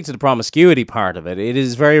 I can speak to the promiscuity part of it. It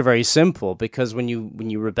is very, very simple, because when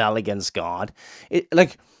you rebel against God,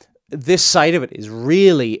 this side of it is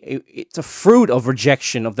really, it's a fruit of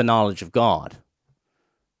rejection of the knowledge of God.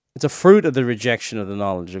 It's a fruit of the rejection of the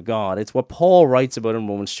knowledge of God. It's what Paul writes about in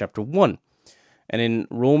Romans chapter 1. And in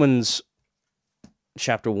Romans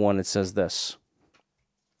chapter 1, it says this.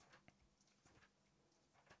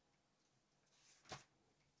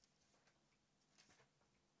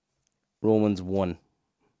 Romans 1.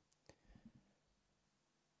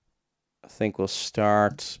 I think we'll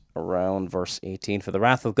start around verse 18. For the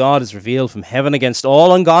wrath of God is revealed from heaven against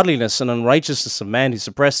all ungodliness and unrighteousness of men who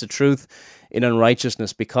suppress the truth in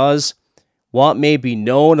unrighteousness, because what may be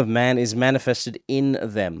known of man is manifested in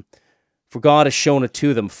them. For God has shown it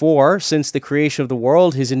to them. For since the creation of the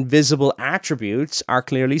world, his invisible attributes are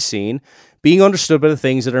clearly seen, being understood by the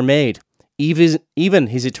things that are made, even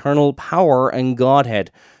his eternal power and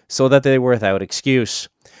Godhead, so that they were without excuse.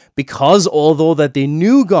 Because although that they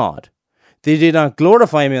knew God, they did not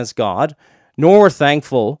glorify him as God, nor were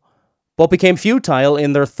thankful, but became futile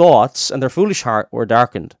in their thoughts, and their foolish heart were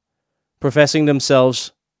darkened. Professing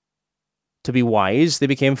themselves to be wise, they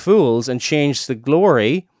became fools, and changed the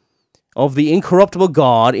glory of the incorruptible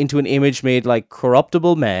God into an image made like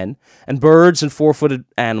corruptible men, and birds, and four-footed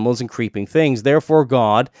animals, and creeping things. Therefore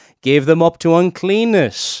God gave them up to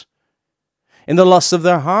uncleanness in the lust of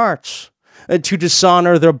their hearts, to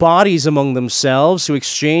dishonor their bodies among themselves, to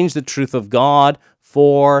exchange the truth of God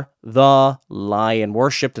for the lie, and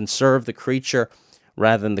worshipped and served the creature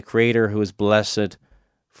rather than the Creator, who is blessed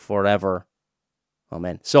forever.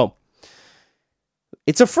 Amen. So,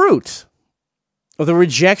 it's a fruit of the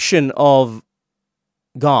rejection of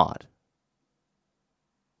God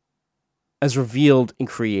as revealed in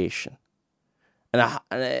creation, and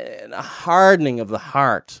a hardening of the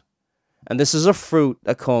heart. And this is a fruit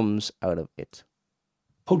that comes out of it.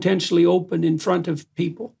 Potentially open in front of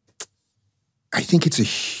people. I think it's a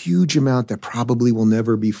huge amount that probably will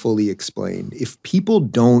never be fully explained. If people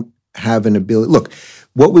don't have an ability... Look,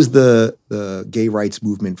 what was the gay rights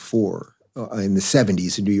movement for in the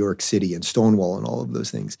 70s in New York City and Stonewall and all of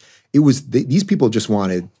those things? It was these people just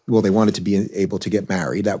wanted to be able to get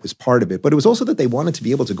married. That was part of it. But it was also that they wanted to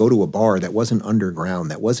be able to go to a bar that wasn't underground,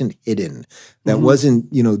 that wasn't hidden, that wasn't,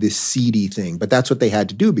 this seedy thing. But that's what they had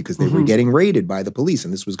to do because they were getting raided by the police.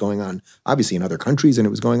 And this was going on, obviously, in other countries, and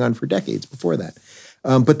it was going on for decades before that.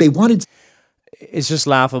 But they wanted... It's just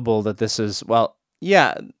laughable that this is,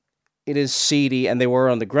 it is seedy, and they were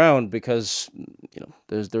on the ground because,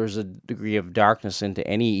 there's a degree of darkness into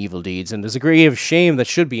any evil deeds, and there's a degree of shame that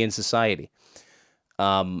should be in society.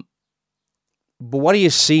 But what do you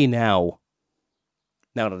see now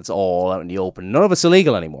that it's all out in the open? None of it's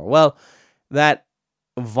illegal anymore. Well, that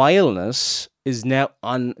vileness is now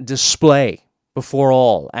on display before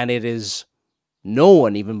all, and it is, no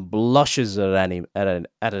one even blushes at it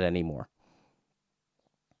anymore.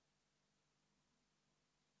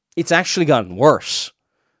 It's actually gotten worse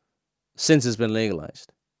since it's been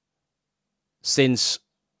legalized. Since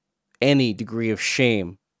any degree of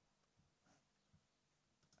shame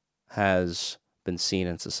has been seen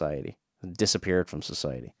in society, disappeared from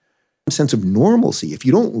society. Sense of normalcy. If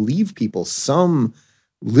you don't leave people some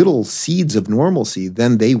little seeds of normalcy,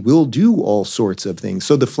 then they will do all sorts of things.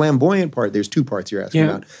 So the flamboyant part, there's two parts you're asking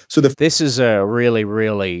about. So this is a really,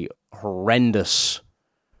 really horrendous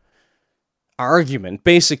argument.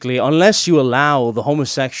 Basically, unless you allow the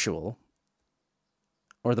homosexual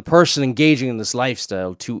or the person engaging in this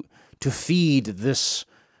lifestyle to feed this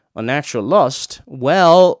unnatural lust,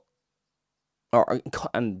 well,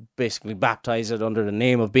 and basically baptize it under the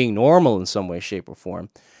name of being normal in some way, shape, or form,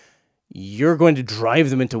 you're going to drive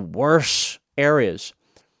them into worse areas.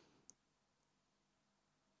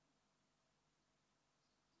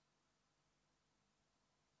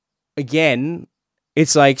 Again,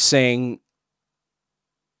 it's like saying,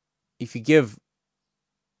 if you give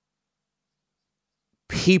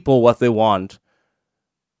people what they want,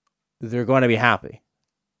 they're going to be happy.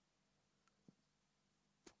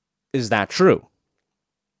 Is that true?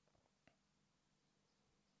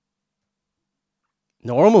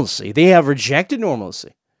 Normalcy. They have rejected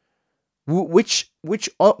normalcy. What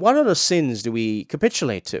other sins do we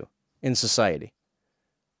capitulate to in society?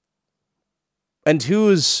 And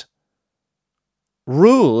whose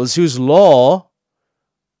rules, whose law,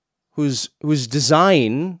 whose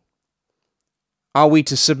design are we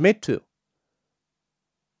to submit to?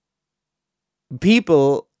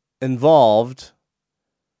 People involved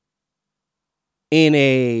in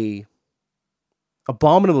a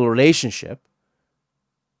abominable relationship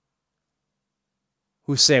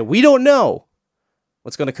who say, we don't know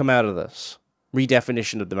what's going to come out of this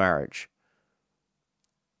redefinition of the marriage.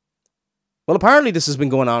 Well, apparently this has been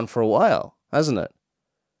going on for a while, hasn't it?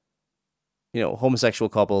 Homosexual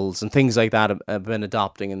couples and things like that have been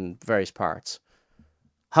adopting in various parts.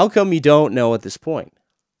 How come you don't know at this point?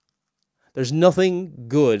 There's nothing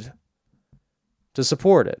good to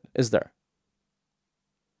support it, is there?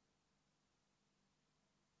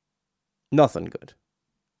 Nothing good.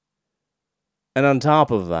 And on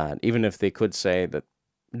top of that, even if they could say that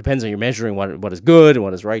it depends on your measuring what is good and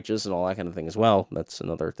what is righteous and all that kind of thing as well, that's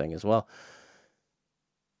another thing as well.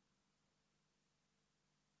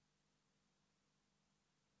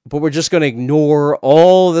 But we're just going to ignore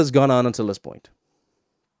all that's gone on until this point.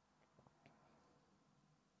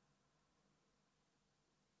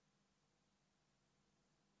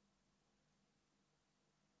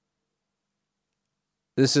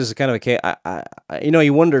 This is kind of a case,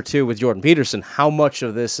 you wonder too with Jordan Peterson, how much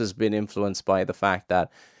of this has been influenced by the fact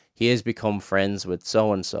that he has become friends with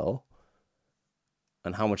so-and-so,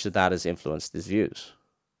 and how much of that has influenced his views.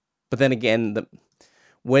 But then again,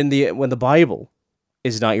 when the Bible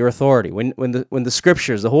is not your authority, when the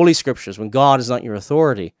scriptures, the holy scriptures, when God is not your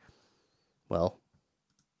authority, well,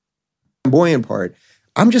 flamboyant part,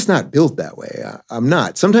 I'm just not built that way. I'm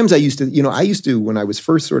not. Sometimes I used to, when I was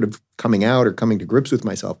first sort of coming out or coming to grips with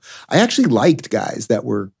myself, I actually liked guys that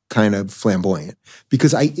were kind of flamboyant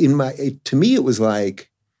because to me, it was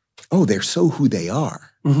like, oh, they're so who they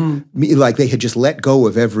are. Mm-hmm. Like they had just let go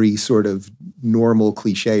of every sort of normal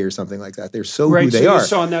cliche or something like that. They're so who they are. You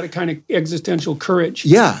saw in that a kind of existential courage.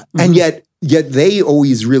 Yeah. Mm-hmm. And yet they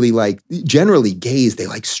always really generally gays, they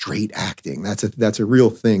like straight acting. That's a real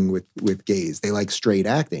thing with gays. They like straight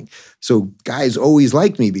acting. So guys always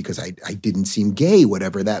liked me because I didn't seem gay,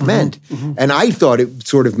 whatever that meant. Mm-hmm. And I thought it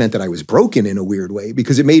sort of meant that I was broken in a weird way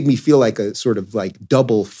because it made me feel like a sort of like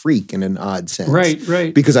double freak in an odd sense.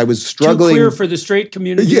 Right. Because I was struggling. Too queer for the straight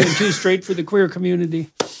community and too straight for the queer community.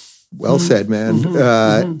 Well said, man.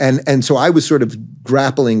 Mm-hmm. And so I was sort of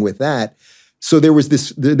grappling with that. So there's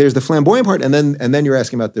the flamboyant part, and then you're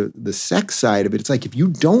asking about the sex side of it. It's like if you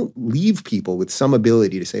don't leave people with some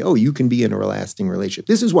ability to say, oh, you can be in a lasting relationship.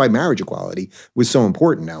 This is why marriage equality was so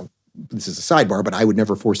important. Now, this is a sidebar, but I would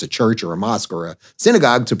never force a church or a mosque or a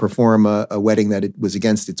synagogue to perform a wedding that it was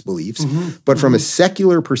against its beliefs. Mm-hmm. But from a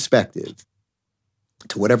secular perspective,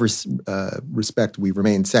 to whatever respect we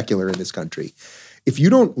remain secular in this country, if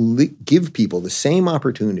you don't give people the same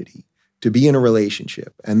opportunity to be in a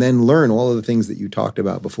relationship and then learn all of the things that you talked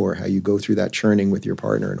about before, how you go through that churning with your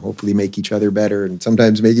partner and hopefully make each other better and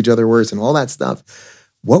sometimes make each other worse and all that stuff,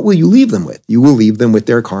 what will you leave them with? You will leave them with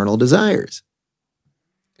their carnal desires.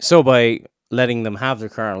 So by letting them have their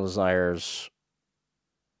carnal desires,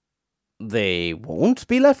 they won't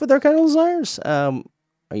be left with their carnal desires? Are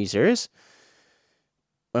you serious?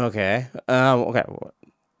 Okay. Okay.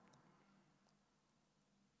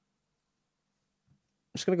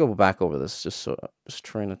 I'm just going to go back over this, just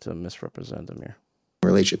trying not to misrepresent them here.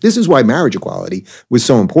 Relationship. This is why marriage equality was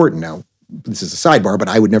so important. Now, this is a sidebar, but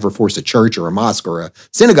I would never force a church or a mosque or a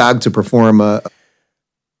synagogue to perform a...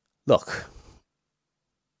 Look,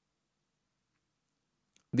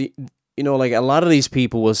 like a lot of these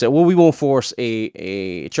people will say, well, we won't force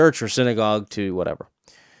a church or synagogue to whatever.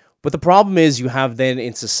 But the problem is you have then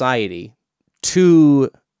in society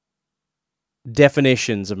two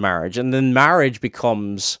definitions of marriage, and then marriage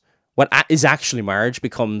becomes what is actually marriage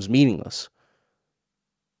becomes meaningless.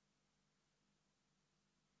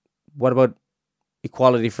 What about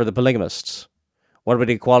equality for the polygamists? What about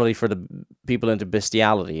equality for the people into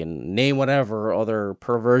bestiality? And name whatever other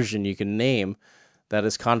perversion you can name that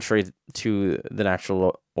is contrary to the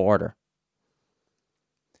natural order.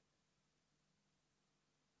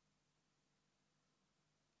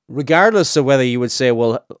 Regardless of whether you would say,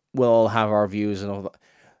 well, we'll all have our views and all that,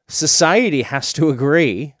 society has to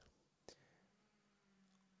agree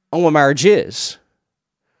on what marriage is.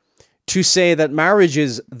 To say that marriage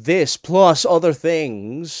is this plus other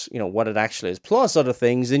things, what it actually is, plus other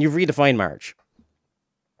things, then you've redefined marriage.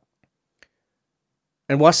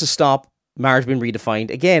 And what's to stop marriage being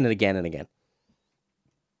redefined again and again and again?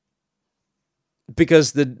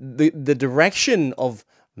 Because the direction of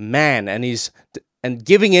man and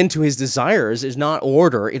giving in to his desires is not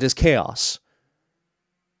order, it is chaos.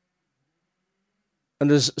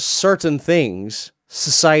 And there's certain things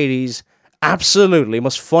societies absolutely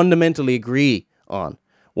must fundamentally agree on.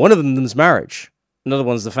 One of them is marriage. Another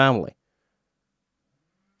one's the family.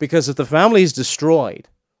 Because if the family is destroyed,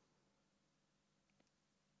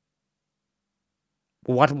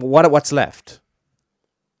 what's left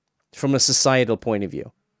from a societal point of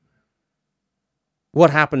view? What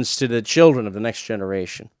happens to the children of the next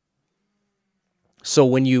generation? So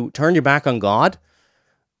when you turn your back on God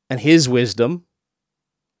and his wisdom,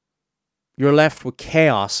 you're left with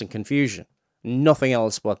chaos and confusion. Nothing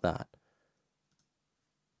else but that.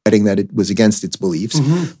 That it was against its beliefs.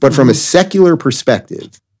 But from a secular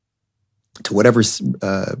perspective, to whatever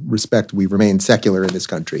respect we remain secular in this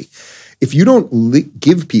country, if you don't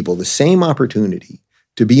give people the same opportunity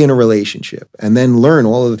to be in a relationship and then learn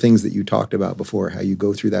all of the things that you talked about before, how you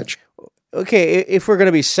go through that. Okay, if we're going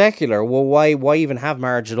to be secular, well, why even have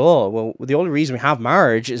marriage at all? Well, the only reason we have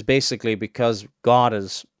marriage is basically because God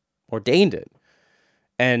has ordained it.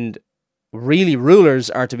 And really, rulers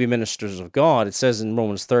are to be ministers of God. It says in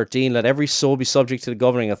Romans 13, let every soul be subject to the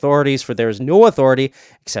governing authorities, for there is no authority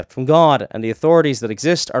except from God, and the authorities that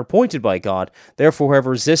exist are appointed by God. Therefore,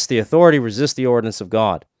 whoever resists the authority resists the ordinance of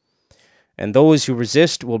God. And those who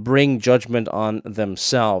resist will bring judgment on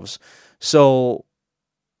themselves. So,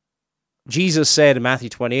 Jesus said in Matthew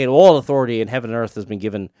 28, all authority in heaven and earth has been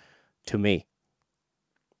given to me.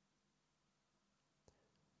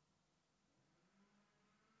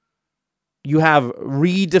 You have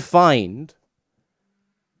redefined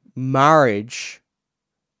marriage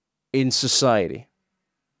in society.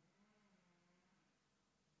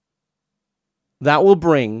 That will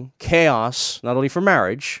bring chaos, not only for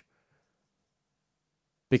marriage,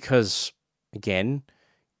 because, again,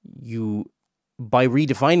 by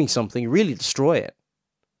redefining something, you really destroy it.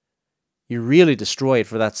 You really destroy it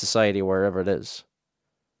for that society, wherever it is.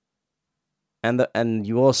 And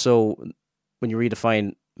you also, when you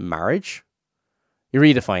redefine marriage, you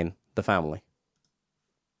redefine the family.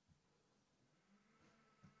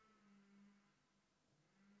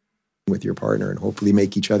 With your partner and hopefully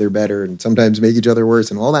make each other better and sometimes make each other worse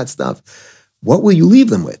and all that stuff. What will you leave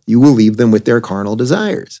them with? You will leave them with their carnal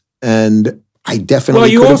desires. And I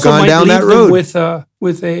definitely could have gone down that road.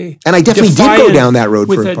 And I definitely did go down that road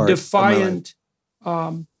for a part. With a defiant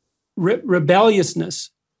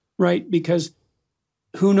rebelliousness, right? Because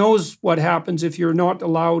who knows what happens if you're not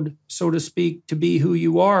allowed, so to speak, to be who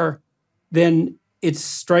you are, then it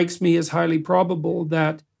strikes me as highly probable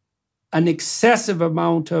that an excessive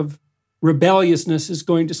amount of rebelliousness is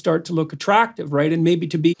going to start to look attractive, right? And maybe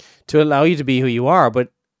to allow you to be who you are.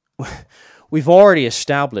 But we've already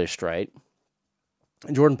established, right?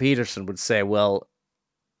 Jordan Peterson would say, well,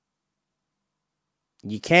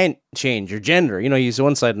 you can't change your gender. He's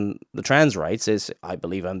one side on the trans rights says, I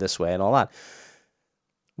believe I'm this way and all that.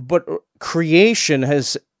 But creation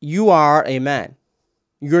you are a man.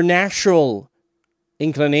 Your natural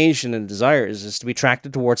inclination and desires is to be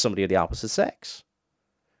attracted towards somebody of the opposite sex.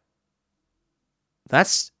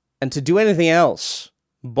 And to do anything else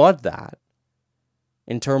but that,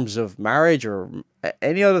 in terms of marriage or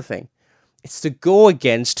any other thing, it's to go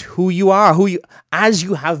against who you are, as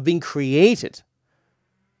you have been created.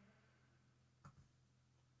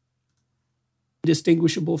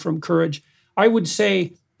 Distinguishable from courage. I would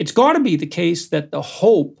say it's got to be the case that the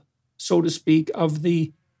hope, so to speak, of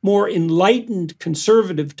the more enlightened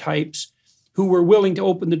conservative types who were willing to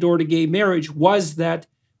open the door to gay marriage was that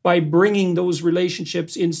by bringing those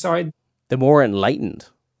relationships inside. The more enlightened.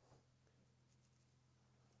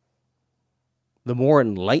 The more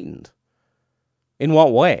enlightened. In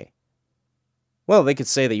what way? Well, they could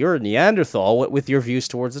say that you're a Neanderthal with your views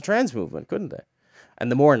towards the trans movement, couldn't they?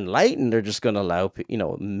 And the more enlightened, they're just going to allow,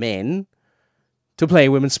 men to play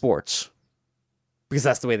women's sports because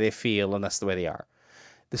that's the way they feel and that's the way they are.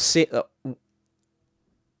 The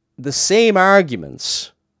same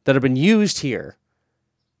arguments that have been used here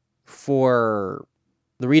for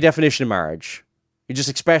the redefinition of marriage. You're just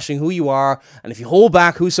expressing who you are, and if you hold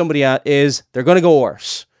back who somebody is, they're going to go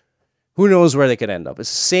worse. Who knows where they could end up? It's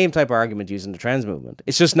the same type of argument used in the trans movement.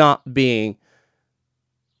 It's just not being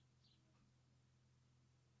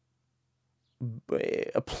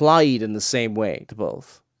applied in the same way to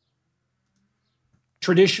both.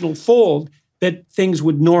 Traditional fold that things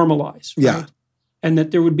would normalize, right? Yeah. And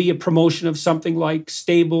that there would be a promotion of something like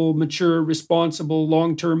stable, mature, responsible,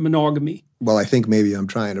 long-term monogamy. Well, I think maybe I'm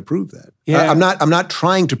trying to prove that. Yeah. I'm not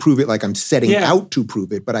trying to prove it like I'm setting out to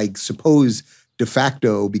prove it, but I suppose de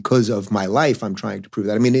facto, because of my life, I'm trying to prove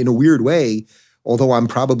that. I mean, in a weird way, although I'm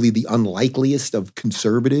probably the unlikeliest of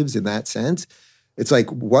conservatives in that sense, it's like,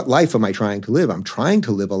 what life am I trying to live? I'm trying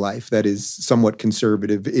to live a life that is somewhat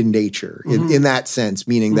conservative in nature, in that sense,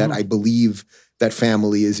 meaning that I believe that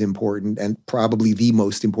family is important and probably the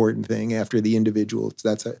most important thing after the individual.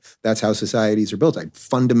 That's how societies are built. I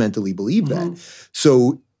fundamentally believe that.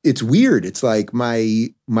 So it's weird. It's like my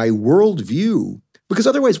worldview, because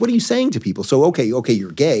otherwise, what are you saying to people? So, okay,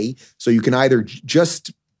 you're gay, so you can either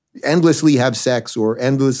just endlessly have sex or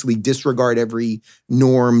endlessly disregard every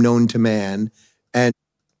norm known to man and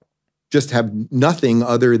just have nothing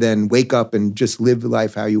other than wake up and just live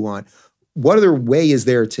life how you want. What other way is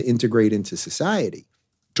there to integrate into society?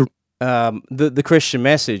 The Christian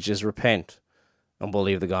message is repent and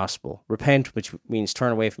believe the gospel. Repent, which means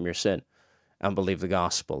turn away from your sin and believe the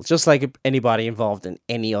gospel. Just like anybody involved in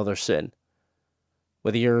any other sin.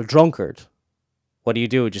 Whether you're a drunkard, what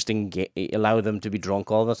do? Just allow them to be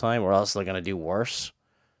drunk all the time, or else they're going to do worse?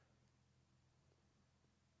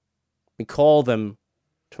 We call them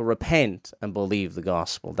to repent and believe the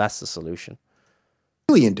gospel. That's the solution.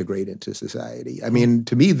 Really integrate into society. I mean,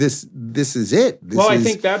 to me, this is it. I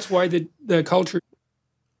think that's why the culture.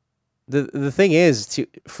 The thing is,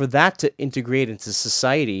 for that to integrate into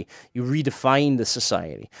society, you redefine the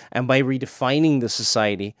society. And by redefining the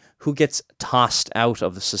society, who gets tossed out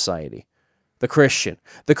of the society? The Christian.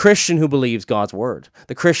 The Christian who believes God's word.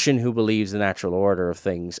 The Christian who believes the natural order of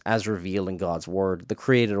things as revealed in God's word, the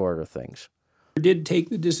created order of things. Did take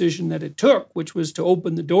the decision that it took, which was to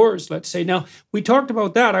open the doors, let's say. Now, we talked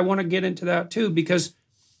about that. I want to get into that too, because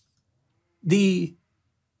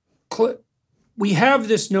we have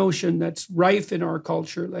this notion that's rife in our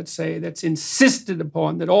culture, let's say, that's insisted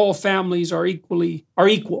upon, that all families are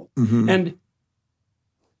equal. And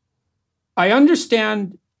I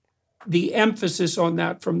understand the emphasis on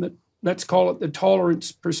that from the, let's call it the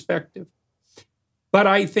tolerance perspective. But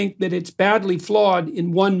I think that it's badly flawed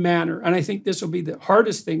in one manner. And I think this will be the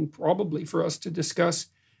hardest thing probably for us to discuss,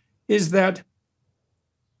 is that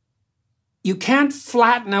you can't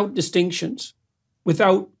flatten out distinctions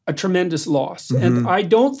without a tremendous loss. And I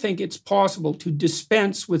don't think it's possible to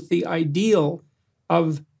dispense with the ideal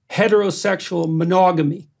of heterosexual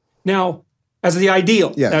monogamy. Now, as the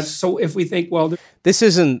ideal. Yes. So if we think, well... This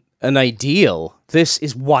isn't an ideal. This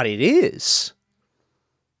is what it is.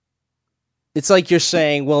 It's like you're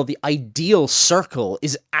saying, well, the ideal circle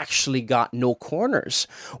is actually got no corners.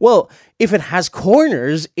 Well, if it has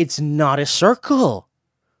corners, it's not a circle.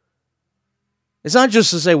 It's not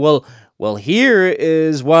just to say, well, here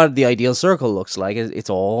is what the ideal circle looks like. It's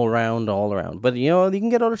all around. But, you can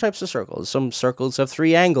get other types of circles. Some circles have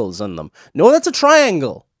 3 angles in them. No, that's a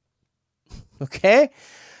triangle. Okay?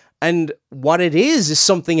 And what it is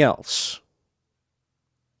something else.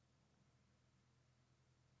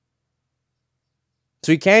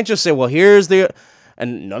 So you can't just say, well, here's the...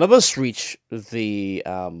 And none of us reach the...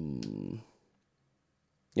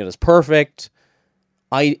 this perfect...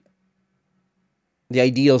 the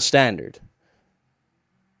ideal standard.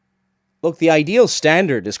 Look, the ideal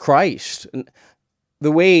standard is Christ.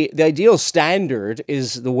 The ideal standard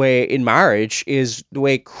is the way in marriage is the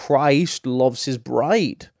way Christ loves his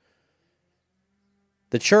bride,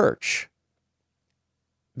 the church.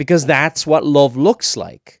 Because that's what love looks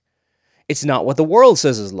like. It's not what the world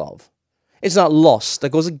says is love. It's not lust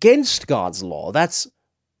that goes against God's law. That's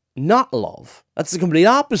not love. That's the complete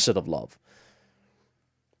opposite of love.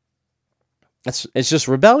 It's just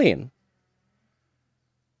rebellion.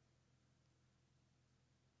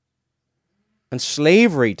 And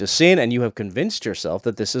slavery to sin, and you have convinced yourself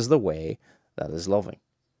that this is the way that is loving.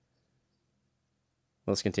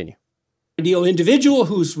 Let's continue. Ideal individual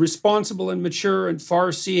who's responsible and mature and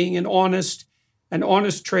far-seeing and honest, an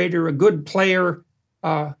honest trader, a good player,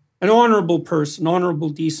 an honorable person, honorable,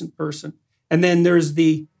 decent person. And then there's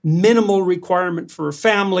the minimal requirement for a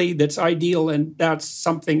family that's ideal, and that's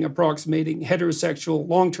something approximating heterosexual,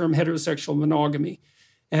 long-term heterosexual monogamy.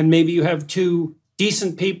 And maybe you have 2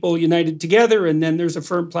 decent people united together, and then there's a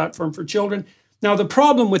firm platform for children. Now, the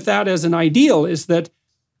problem with that as an ideal is that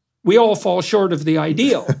we all fall short of the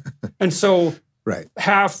ideal. And so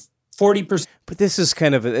half, 40%. But this is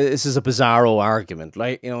a bizarro argument,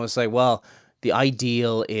 right? You know, it's like, well, the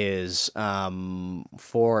ideal is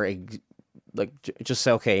just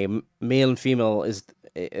say, okay, male and female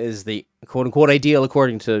is the quote unquote ideal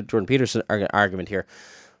according to Jordan Peterson argument here.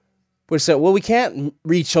 But so, well, we can't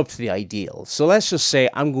reach up to the ideal. So let's just say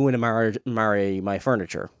I'm going to marry my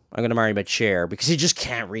furniture. I'm going to marry my chair because you just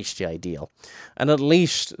can't reach the ideal. And at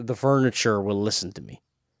least the furniture will listen to me.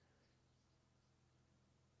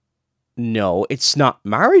 No, it's not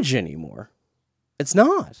marriage anymore. It's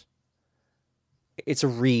not. It's a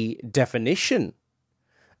redefinition.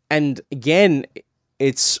 And again,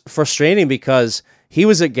 it's frustrating because he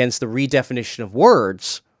was against the redefinition of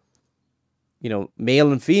words, you know,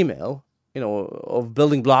 male and female, you know, of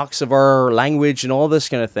building blocks of our language and all this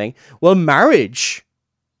kind of thing. Well, marriage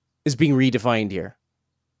is being redefined here.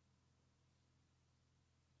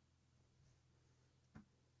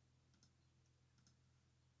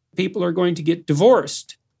 People are going to get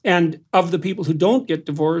divorced. And of the people who don't get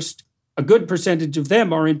divorced, a good percentage of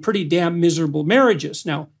them are in pretty damn miserable marriages.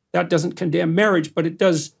 Now, that doesn't condemn marriage, but it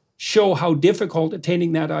does show how difficult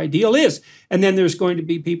attaining that ideal is. And then there's going to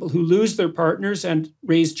be people who lose their partners and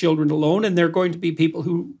raise children alone, and there are going to be people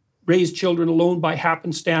who raise children alone by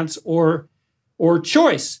happenstance or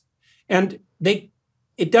choice. And it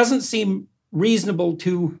doesn't seem reasonable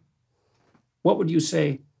to, what would you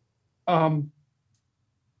say,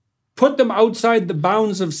 put them outside the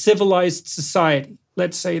bounds of civilized society.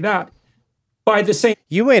 Let's say that. By the same,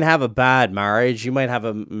 you might have a bad marriage. You might have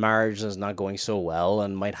a marriage that's not going so well,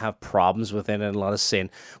 and might have problems within it and a lot of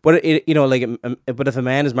sin. But but if a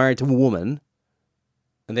man is married to a woman,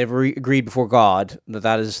 and they've agreed before God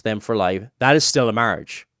that is them for life, that is still a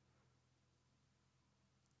marriage.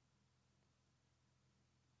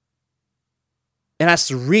 It has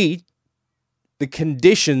to read the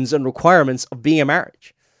conditions and requirements of being a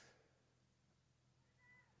marriage.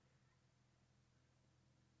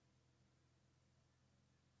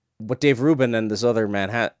 What Dave Rubin and this other man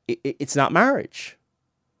had, it's not marriage.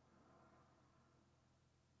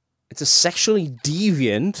 It's a sexually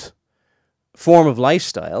deviant form of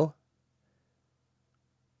lifestyle,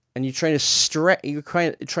 and you're trying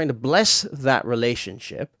to bless that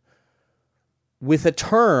relationship with a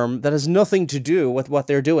term that has nothing to do with what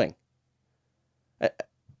they're doing,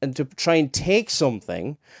 and to try and take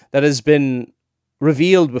something that has been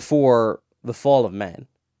revealed before the fall of man,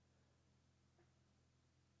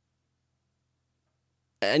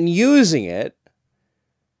 and using it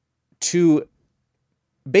to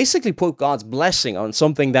basically put God's blessing on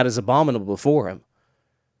something that is abominable before him.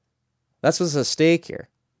 That's what's at stake here.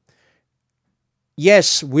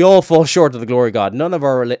 Yes, we all fall short of the glory of God. None of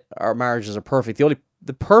our marriages are perfect.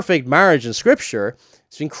 The perfect marriage in Scripture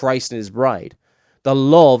is between Christ and his bride. The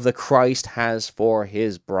love that Christ has for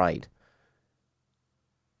his bride.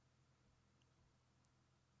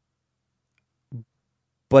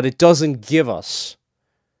 But it doesn't give us...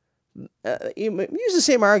 use the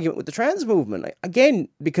same argument with the trans movement. Again,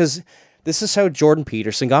 because this is how Jordan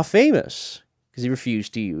Peterson got famous. Because he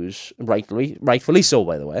refused to use, rightfully so,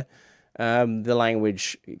 by the way, the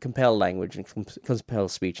language, compel language and compel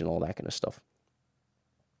speech and all that kind of stuff.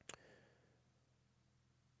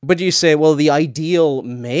 But you say, well, the ideal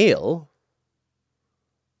male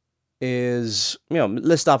is,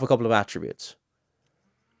 list off a couple of attributes.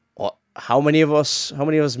 Well, how many of us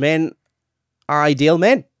men are ideal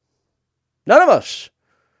men? None of us.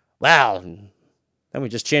 Well, then we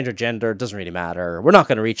just change our gender. It doesn't really matter. We're not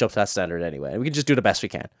going to reach up to that standard anyway. We can just do the best we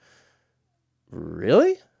can.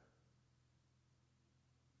 Really?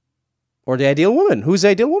 Or the ideal woman. Who's the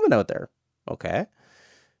ideal woman out there? Okay.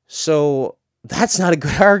 So that's not a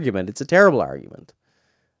good argument. It's a terrible argument.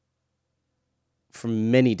 For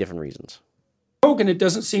many different reasons. And it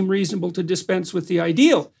doesn't seem reasonable to dispense with the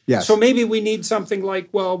ideal. Yes. So maybe we need something like,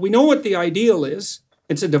 well, we know what the ideal is.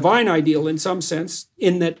 It's a divine ideal in some sense,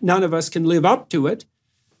 in that none of us can live up to it.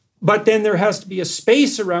 But then there has to be a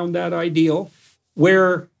space around that ideal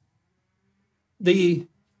where the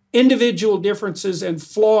individual differences and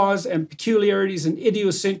flaws and peculiarities and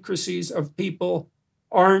idiosyncrasies of people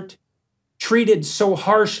aren't treated so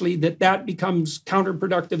harshly that becomes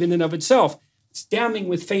counterproductive in and of itself. It's damning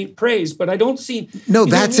with faint praise, but I don't see... No,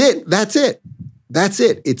 that's it.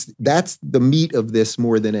 That's the meat of this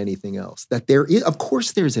more than anything else. That there is, of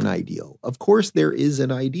course, there's an ideal. Of course, there is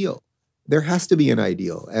an ideal. There has to be an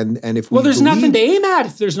ideal, and if there's nothing to aim at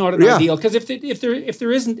if there's not an ideal. Because if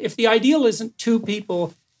the ideal isn't two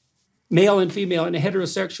people, male and female, in a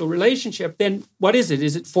heterosexual relationship, then what is it?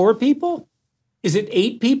 Is it four people? Is it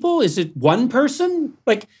 8 people? Is it 1 person?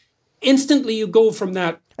 Like, instantly you go from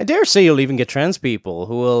that. I dare say you'll even get trans people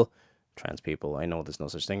who will... Trans people, I know there's no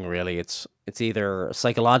such thing really. It's either a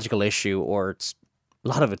psychological issue or it's... A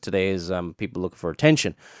lot of it today is people looking for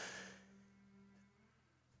attention.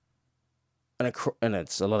 And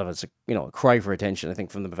it's a lot of it's a cry for attention, I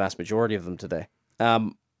think, from the vast majority of them today. But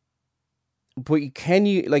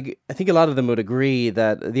I think a lot of them would agree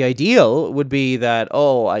that the ideal would be that,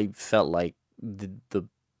 oh, I felt like the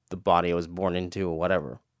body I was born into or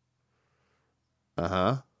whatever.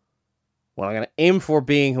 Well, I'm going to aim for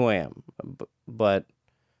being who I am. But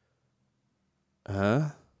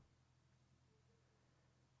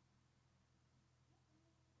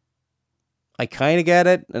I kind of get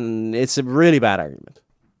it, and it's a really bad argument.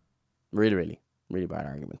 Really, really, really bad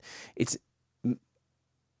argument. It's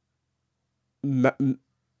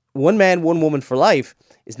one man, one woman for life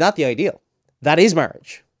is not the ideal. That is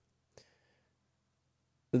marriage.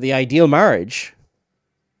 The ideal marriage,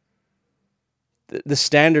 the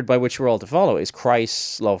standard by which we're all to follow, is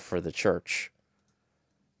Christ's love for the church.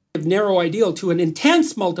 Narrow ideal to an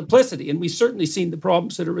intense multiplicity, and we've certainly seen the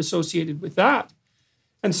problems that are associated with that.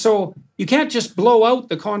 And so you can't just blow out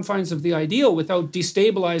the confines of the ideal without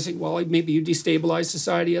destabilizing. Well, maybe you destabilize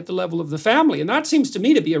society at the level of the family, and that seems to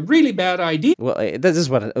me to be a really bad idea. Well, this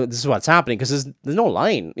is what's happening, because there's no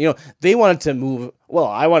line. They wanted to move. Well,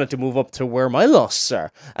 I wanted to move up to where my lusts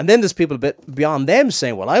are, and then there's people a bit beyond them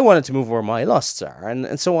saying, well, I wanted to move where my lusts are,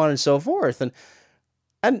 and so on and so forth,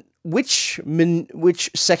 and which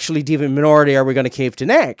sexually deviant minority are we going to cave to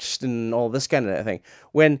next, and all this kind of thing,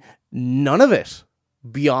 when none of it,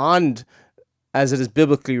 beyond as it is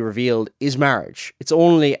biblically revealed, is marriage. It's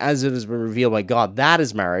only as it has been revealed by God that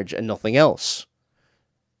is marriage and nothing else.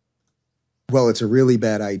 Well, it's a really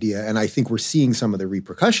bad idea, and I think we're seeing some of the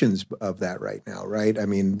repercussions of that right now, right? I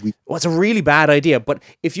mean, well, it's a really bad idea, but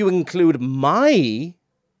if you include my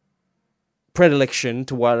predilection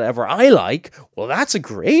to whatever I like, well, that's a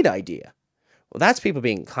great idea. Well, that's people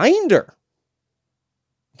being kinder.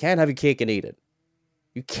 You can't have your cake and eat it.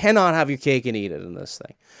 You cannot have your cake and eat it in this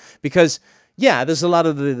thing. Because, yeah, there's a lot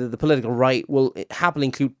of the political right will happily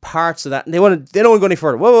include parts of that, and they don't want to go any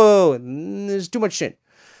further. Whoa, there's too much sin.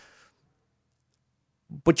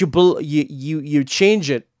 But you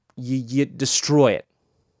change it, you destroy it.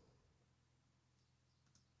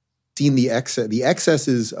 Seen the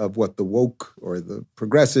excesses of what the woke or the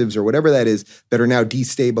progressives or whatever that is that are now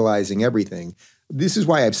destabilizing everything. This is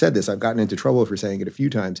why I've said this. I've gotten into trouble for saying it a few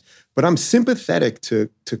times, but I'm sympathetic to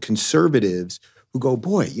conservatives who go,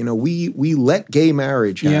 boy, we let gay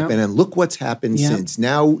marriage happen, and look what's happened since.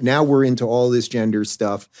 Now we're into all this gender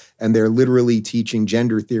stuff, and they're literally teaching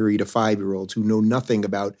gender theory to 5-year-olds who know nothing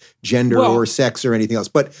about gender or sex or anything else.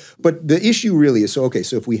 But the issue really is, so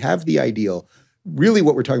if we have the ideal, really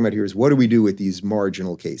what we're talking about here is what do we do with these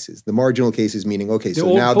marginal cases? The marginal cases meaning, so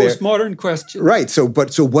now they're... The old postmodern question. Right, so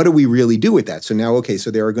what do we really do with that? So now,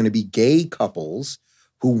 so there are going to be gay couples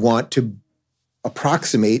who want to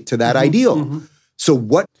approximate to that ideal. Mm-hmm. So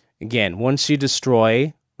what... Again, once you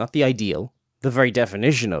destroy, not the ideal, the very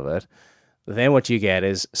definition of it, then what you get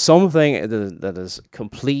is something that is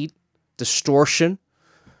complete distortion,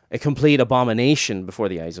 a complete abomination before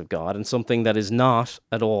the eyes of God, and something that is not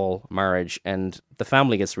at all marriage, and the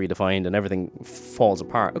family gets redefined and everything falls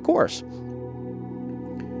apart, of course.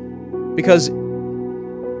 Because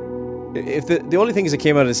if the only things that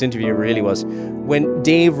came out of this interview really was when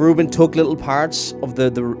Dave Rubin took little parts of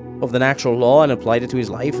the natural law and applied it to his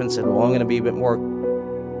life and said, I'm going to be a bit more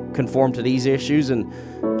conform to these issues and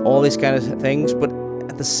all these kind of things, but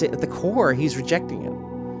at the core, he's rejecting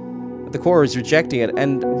it. The core is rejecting it,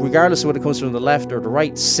 and regardless of whether it comes from the left or the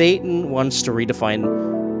right, Satan wants to redefine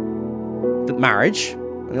the marriage,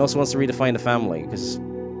 and he also wants to redefine the family, because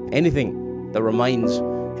anything that reminds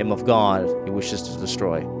him of God, he wishes to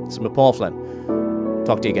destroy. This is Paul Flynn.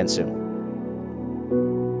 Talk to you again soon.